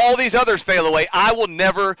 even if all these others fail away, I will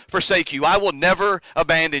never forsake you. I will never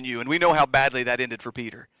abandon you. And we know how badly that ended for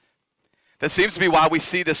Peter. That seems to be why we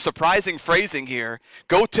see this surprising phrasing here.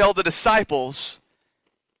 Go tell the disciples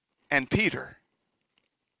and Peter.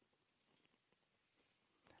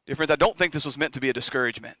 Dear friends, I don't think this was meant to be a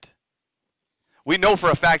discouragement. We know for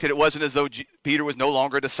a fact that it wasn't as though Peter was no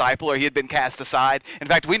longer a disciple or he had been cast aside. In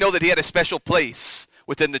fact, we know that he had a special place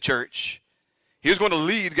within the church. He was going to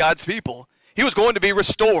lead God's people. He was going to be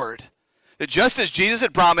restored. That just as Jesus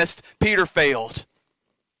had promised, Peter failed.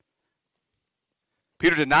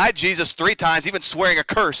 Peter denied Jesus 3 times, even swearing a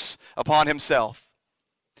curse upon himself.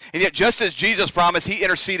 And yet, just as Jesus promised, he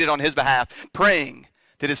interceded on his behalf, praying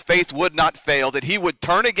that his faith would not fail, that he would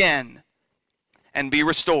turn again and be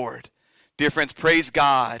restored. Dear friends, praise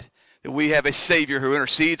God that we have a Savior who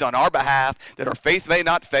intercedes on our behalf, that our faith may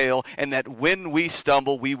not fail, and that when we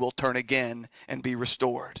stumble, we will turn again and be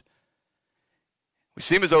restored. It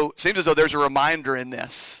seems as though there's a reminder in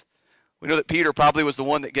this. We know that Peter probably was the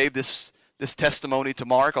one that gave this testimony to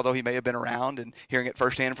Mark, although he may have been around and hearing it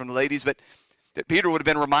firsthand from the ladies, but that Peter would have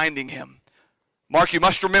been reminding him, Mark, you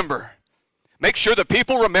must remember, make sure the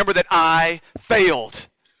people remember that I failed.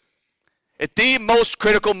 At the most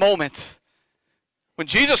critical moment, when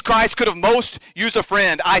Jesus Christ could have most used a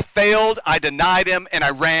friend, I failed, I denied him, and I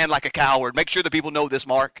ran like a coward. Make sure the people know this,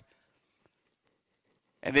 Mark.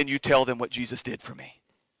 And then you tell them what Jesus did for me.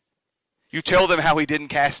 You tell them how he didn't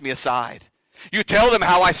cast me aside. You tell them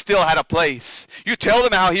how I still had a place. You tell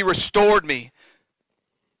them how he restored me.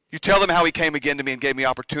 You tell them how he came again to me and gave me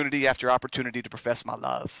opportunity after opportunity to profess my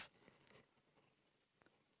love.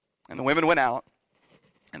 And the women went out,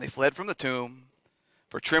 and they fled from the tomb,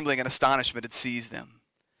 for trembling and astonishment had seized them.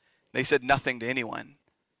 They said nothing to anyone,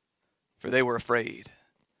 for they were afraid.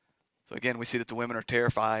 So again, we see that the women are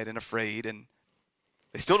terrified and afraid, and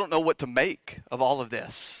they still don't know what to make of all of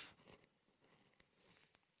this.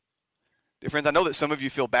 Dear friends, I know that some of you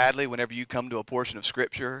feel badly whenever you come to a portion of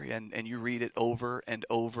Scripture and you read it over and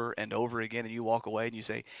over and over again, and you walk away and you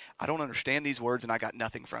say, I don't understand these words and I got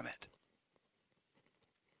nothing from it.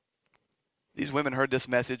 These women heard this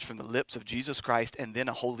message from the lips of Jesus Christ and then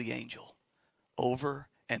a holy angel over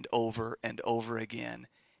and over and over again,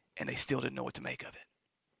 and they still didn't know what to make of it.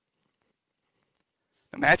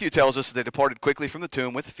 Now, Matthew tells us that they departed quickly from the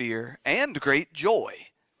tomb with fear and great joy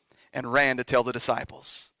and ran to tell the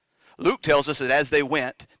disciples. Luke tells us that as they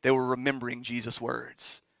went, they were remembering Jesus'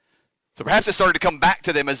 words. So perhaps it started to come back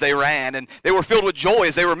to them as they ran, and they were filled with joy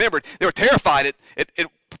as they remembered. They were terrified at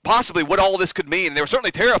possibly what all this could mean. And they were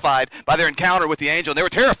certainly terrified by their encounter with the angel. And they were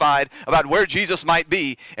terrified about where Jesus might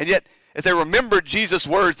be. And yet, as they remembered Jesus'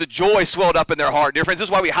 words, the joy swelled up in their heart. Dear friends, this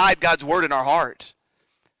is why we hide God's word in our heart.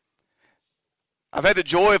 I've had the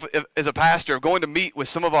joy of as a pastor of going to meet with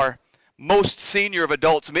some of our most senior of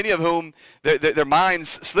adults, many of whom their minds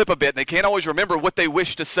slip a bit and they can't always remember what they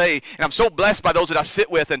wish to say. And I'm so blessed by those that I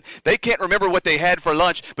sit with, and they can't remember what they had for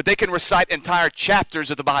lunch, but they can recite entire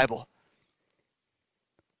chapters of the Bible.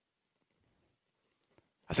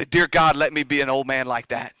 I say, dear God, let me be an old man like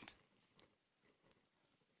that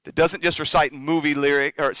doesn't just recite movie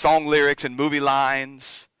lyric or song lyrics and movie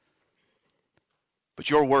lines, but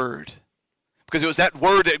your word. Because it was that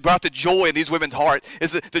word that brought the joy in these women's heart.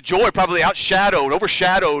 Is the joy probably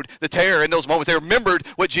overshadowed the terror in those moments. They remembered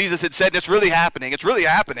what Jesus had said, and it's really happening. It's really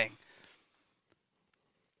happening.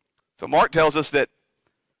 So Mark tells us that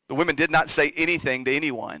the women did not say anything to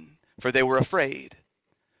anyone, for they were afraid.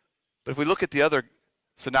 But if we look at the other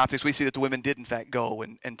synoptics, we see that the women did in fact go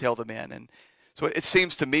and tell the men. And so it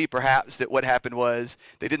seems to me perhaps that what happened was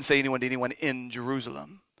they didn't say anyone to anyone in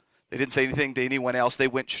Jerusalem. They didn't say anything to anyone else. They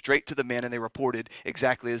went straight to the men and they reported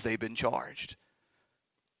exactly as they'd been charged.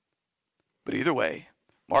 But either way,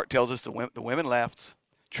 Mark tells us the women left,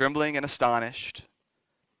 trembling and astonished,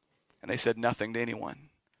 and they said nothing to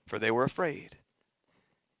anyone, for they were afraid.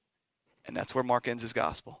 And that's where Mark ends his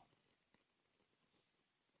gospel.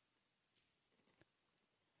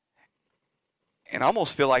 And I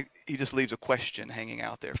almost feel like he just leaves a question hanging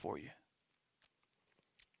out there for you.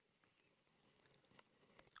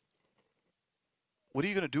 What are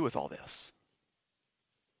you going to do with all this?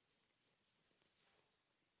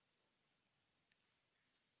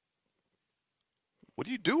 What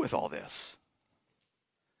do you do with all this?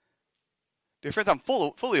 Dear friends, I'm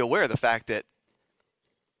fully aware of the fact that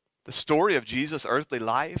the story of Jesus' earthly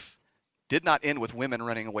life did not end with women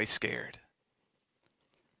running away scared.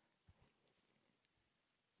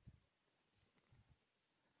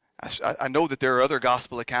 I know that there are other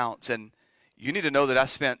gospel accounts, and you need to know that I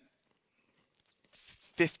spent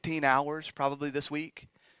 15 hours probably this week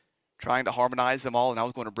trying to harmonize them all, and I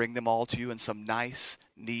was going to bring them all to you in some nice,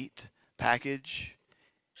 neat package.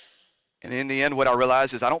 And in the end, what I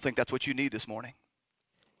realized is I don't think that's what you need this morning.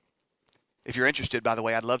 If you're interested, by the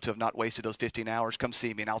way, I'd love to have not wasted those 15 hours. Come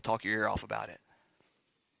see me, and I'll talk your ear off about it.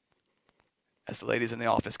 As the ladies in the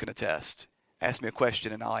office can attest, ask me a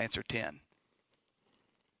question, and I'll answer 10.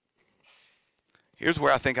 Here's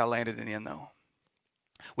where I think I landed in the end, though.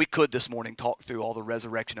 We could this morning talk through all the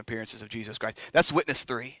resurrection appearances of Jesus Christ. That's witness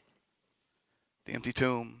 3. The empty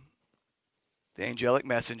tomb, the angelic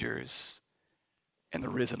messengers, and the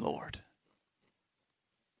risen Lord.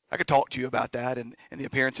 I could talk to you about that and the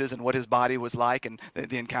appearances and what his body was like and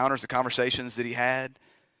the encounters, the conversations that he had.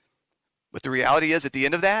 But the reality is, at the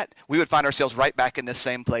end of that, we would find ourselves right back in this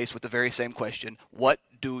same place with the very same question. What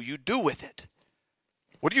do you do with it?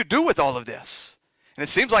 What do you do with all of this? And it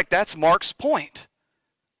seems like that's Mark's point.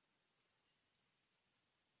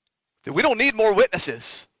 That we don't need more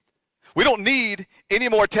witnesses. We don't need any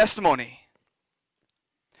more testimony.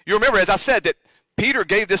 You remember, as I said, that Peter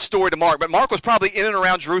gave this story to Mark, but Mark was probably in and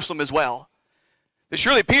around Jerusalem as well. That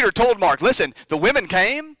surely Peter told Mark, listen, the women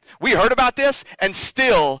came, we heard about this, and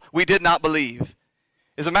still we did not believe.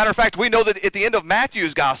 As a matter of fact, we know that at the end of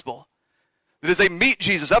Matthew's gospel, that as they meet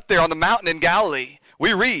Jesus up there on the mountain in Galilee,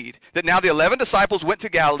 we read that now the 11 disciples went to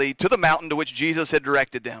Galilee, to the mountain to which Jesus had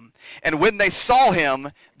directed them. And when they saw him,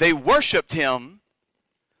 they worshiped him,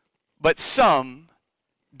 but some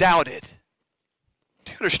doubted.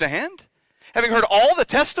 Do you understand? Having heard all the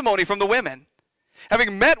testimony from the women,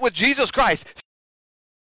 having met with Jesus Christ,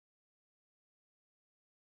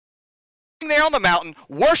 sitting there on the mountain,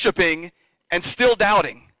 worshiping and still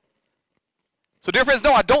doubting. So dear friends,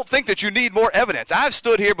 no, I don't think that you need more evidence. I've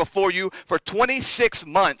stood here before you for 26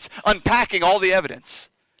 months unpacking all the evidence,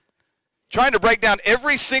 trying to break down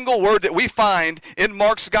every single word that we find in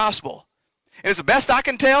Mark's gospel. And as the best I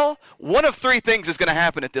can tell, one of three things is going to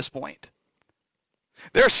happen at this point.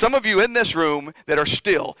 There are some of you in this room that are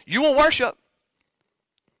still, you will worship,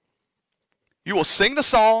 you will sing the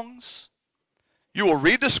songs, you will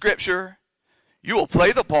read the scripture, you will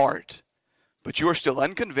play the part, but you are still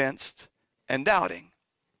unconvinced and doubting.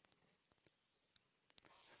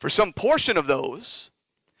 For some portion of those,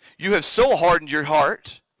 you have so hardened your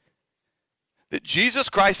heart that Jesus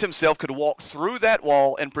Christ himself could walk through that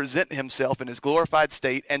wall and present himself in his glorified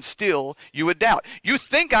state, and still you would doubt. You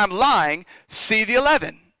think I'm lying? See the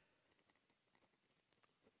 11.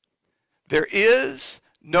 There is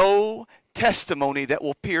no testimony that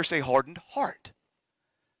will pierce a hardened heart.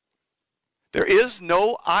 There is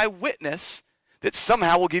no eyewitness that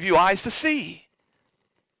somehow will give you eyes to see.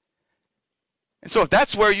 And so if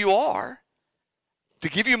that's where you are, to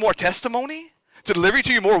give you more testimony, to deliver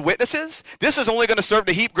to you more witnesses, this is only going to serve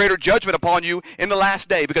to heap greater judgment upon you in the last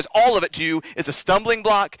day, because all of it to you is a stumbling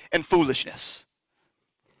block and foolishness.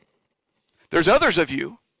 There's others of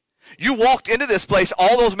you, you walked into this place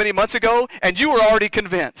all those many months ago and you were already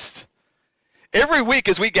convinced. Every week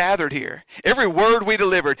as we gathered here, every word we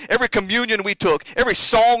delivered, every communion we took, every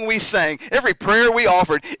song we sang, every prayer we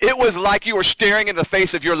offered, it was like you were staring in the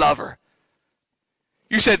face of your lover.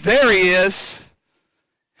 You said, there he is.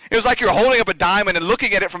 It was like you were holding up a diamond and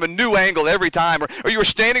looking at it from a new angle every time. Or you were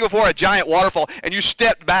standing before a giant waterfall and you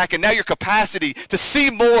stepped back, and now your capacity to see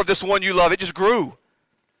more of this one you love, it just grew.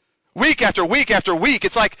 Week after week after week,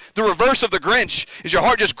 it's like the reverse of the Grinch, is your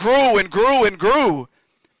heart just grew and grew and grew.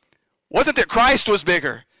 Wasn't that Christ was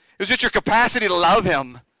bigger. It was just your capacity to love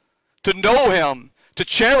him, to know him, to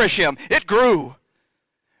cherish him. It grew.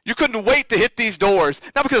 You couldn't wait to hit these doors,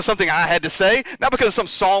 not because of something I had to say, not because of some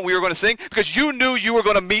song we were going to sing, because you knew you were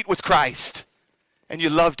going to meet with Christ, and you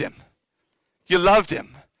loved him. You loved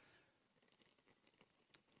him.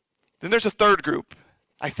 Then there's a third group,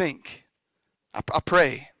 I think. I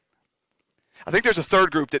pray. I think there's a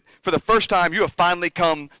third group that for the first time you have finally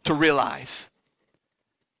come to realize.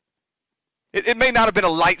 It may not have been a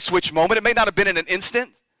light switch moment. It may not have been in an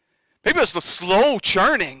instant. Maybe it was a slow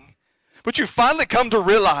churning. But you finally come to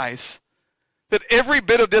realize that every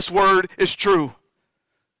bit of this word is true.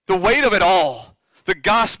 The weight of it all, the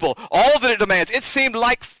gospel, all that it demands, it seemed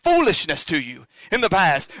like foolishness to you in the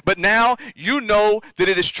past. But now you know that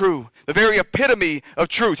it is true. The very epitome of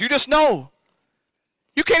truth. You just know.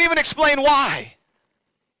 You can't even explain why.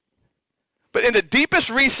 But in the deepest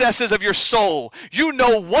recesses of your soul, you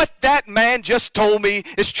know what that man just told me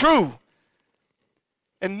is true.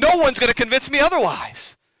 And no one's going to convince me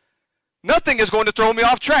otherwise. Nothing is going to throw me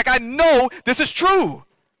off track. I know this is true.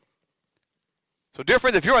 So dear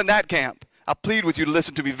friends, if you're in that camp, I plead with you to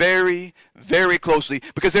listen to me very, very closely,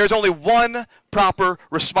 because there's only one proper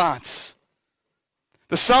response.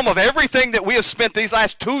 The sum of everything that we have spent these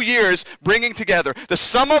last 2 years bringing together, the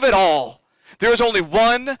sum of it all, there is only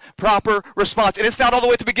one proper response, and it's found all the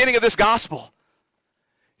way at the beginning of this gospel.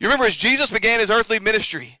 You remember as Jesus began his earthly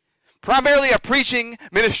ministry, primarily a preaching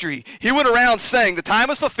ministry, he went around saying, the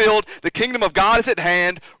time is fulfilled, the kingdom of God is at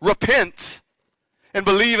hand, repent and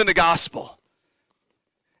believe in the gospel.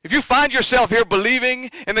 If you find yourself here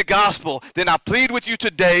believing in the gospel, then I plead with you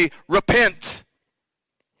today, repent.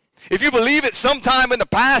 If you believe it sometime in the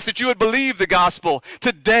past that you had believed the gospel,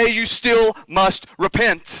 today you still must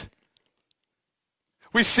repent.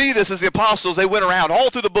 We see this as the apostles, they went around all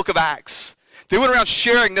through the book of Acts. They went around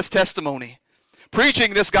sharing this testimony,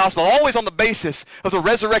 preaching this gospel, always on the basis of the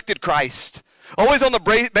resurrected Christ, always on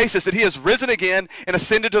the basis that he has risen again and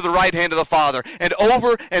ascended to the right hand of the Father. And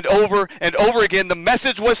over and over and over again, the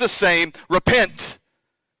message was the same: repent.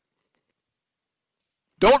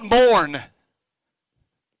 Don't mourn.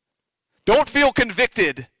 Don't feel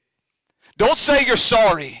convicted. Don't say you're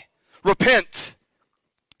sorry. Repent.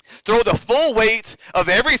 Throw the full weight of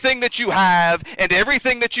everything that you have and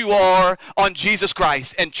everything that you are on Jesus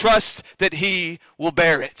Christ and trust that he will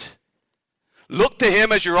bear it. Look to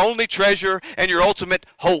him as your only treasure and your ultimate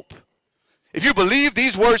hope. If you believe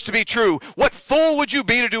these words to be true, what fool would you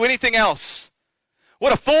be to do anything else?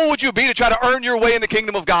 What a fool would you be to try to earn your way in the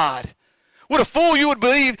kingdom of God? What a fool you would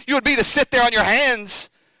believe you would be to sit there on your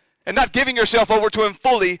hands and not giving yourself over to him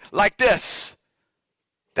fully like this.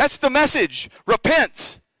 That's the message.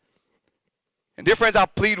 Repent. And dear friends, I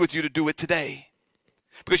plead with you to do it today.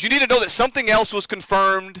 Because you need to know that something else was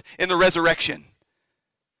confirmed in the resurrection.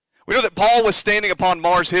 We know that Paul was standing upon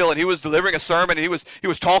Mars Hill and he was delivering a sermon and he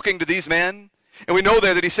was talking to these men. And we know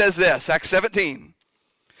there that he says this, Acts 17,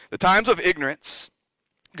 the times of ignorance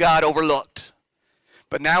God overlooked,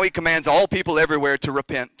 but now he commands all people everywhere to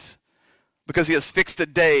repent, because he has fixed a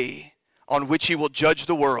day on which he will judge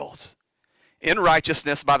the world in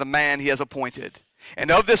righteousness by the man he has appointed.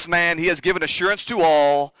 And of this man he has given assurance to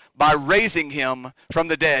all by raising him from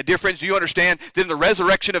the dead. Dear friends, do you understand that in the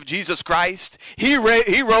resurrection of Jesus Christ, he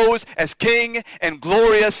rose as King and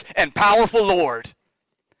glorious and powerful Lord?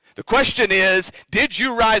 The question is, did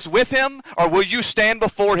you rise with him, or will you stand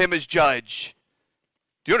before him as judge?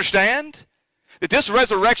 Do you understand? That this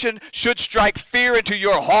resurrection should strike fear into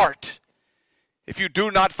your heart if you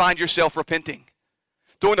do not find yourself repenting,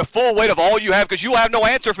 throwing the full weight of all you have, because you will have no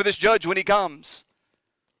answer for this judge when he comes.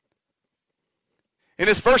 In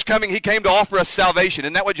his first coming, he came to offer us salvation.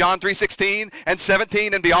 Isn't that what John 3:16 and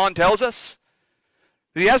 17 and beyond tells us?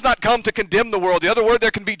 He has not come to condemn the world. The other word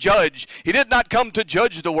there can be judge. He did not come to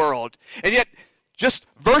judge the world. And yet, just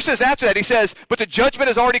verses after that, he says, but the judgment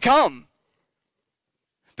has already come.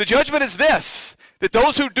 The judgment is this, that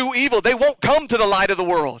those who do evil, they won't come to the light of the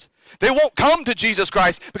world. They won't come to Jesus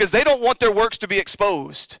Christ because they don't want their works to be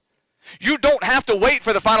exposed. You don't have to wait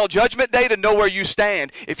for the final judgment day to know where you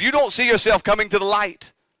stand. If you don't see yourself coming to the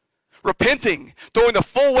light, repenting, throwing the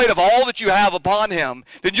full weight of all that you have upon him,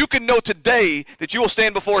 then you can know today that you will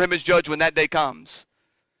stand before him as judge when that day comes.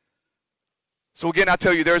 So again, I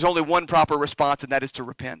tell you, there is only one proper response, and that is to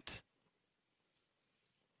repent.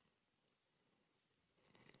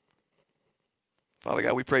 Father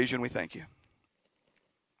God, we praise you and we thank you.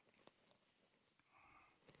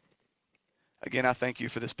 Again, I thank you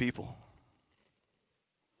for this people.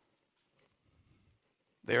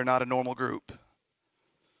 They are not a normal group.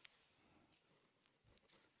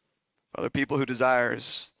 Other people who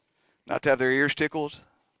desires not to have their ears tickled,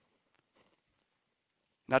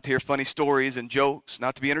 not to hear funny stories and jokes,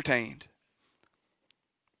 not to be entertained,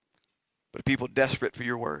 but people desperate for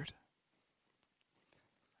your word.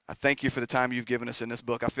 I thank you for the time you've given us in this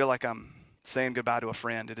book. I feel like I'm saying goodbye to a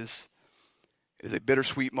friend. It is a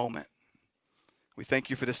bittersweet moment. We thank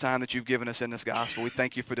you for this time that you've given us in this gospel. We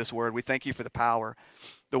thank you for this word. We thank you for the power,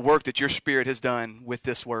 the work that your Spirit has done with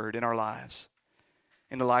this word in our lives,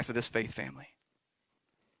 in the life of this faith family.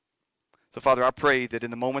 So, Father, I pray that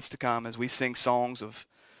in the moments to come, as we sing songs of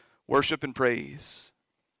worship and praise,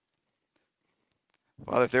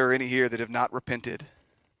 Father, if there are any here that have not repented,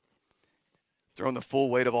 thrown the full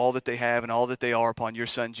weight of all that they have and all that they are upon your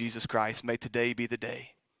Son, Jesus Christ, may today be the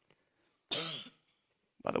day.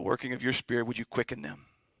 By the working of your Spirit, would you quicken them?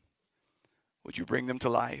 Would you bring them to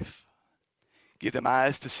life? Give them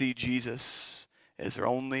eyes to see Jesus as their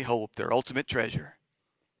only hope, their ultimate treasure.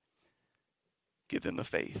 Give them the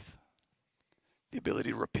faith, the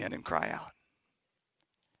ability to repent and cry out,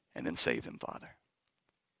 and then save them, Father.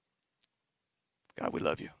 God, we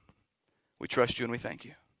love you. We trust you and we thank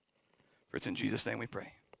you. For it's in Jesus' name we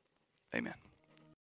pray. Amen.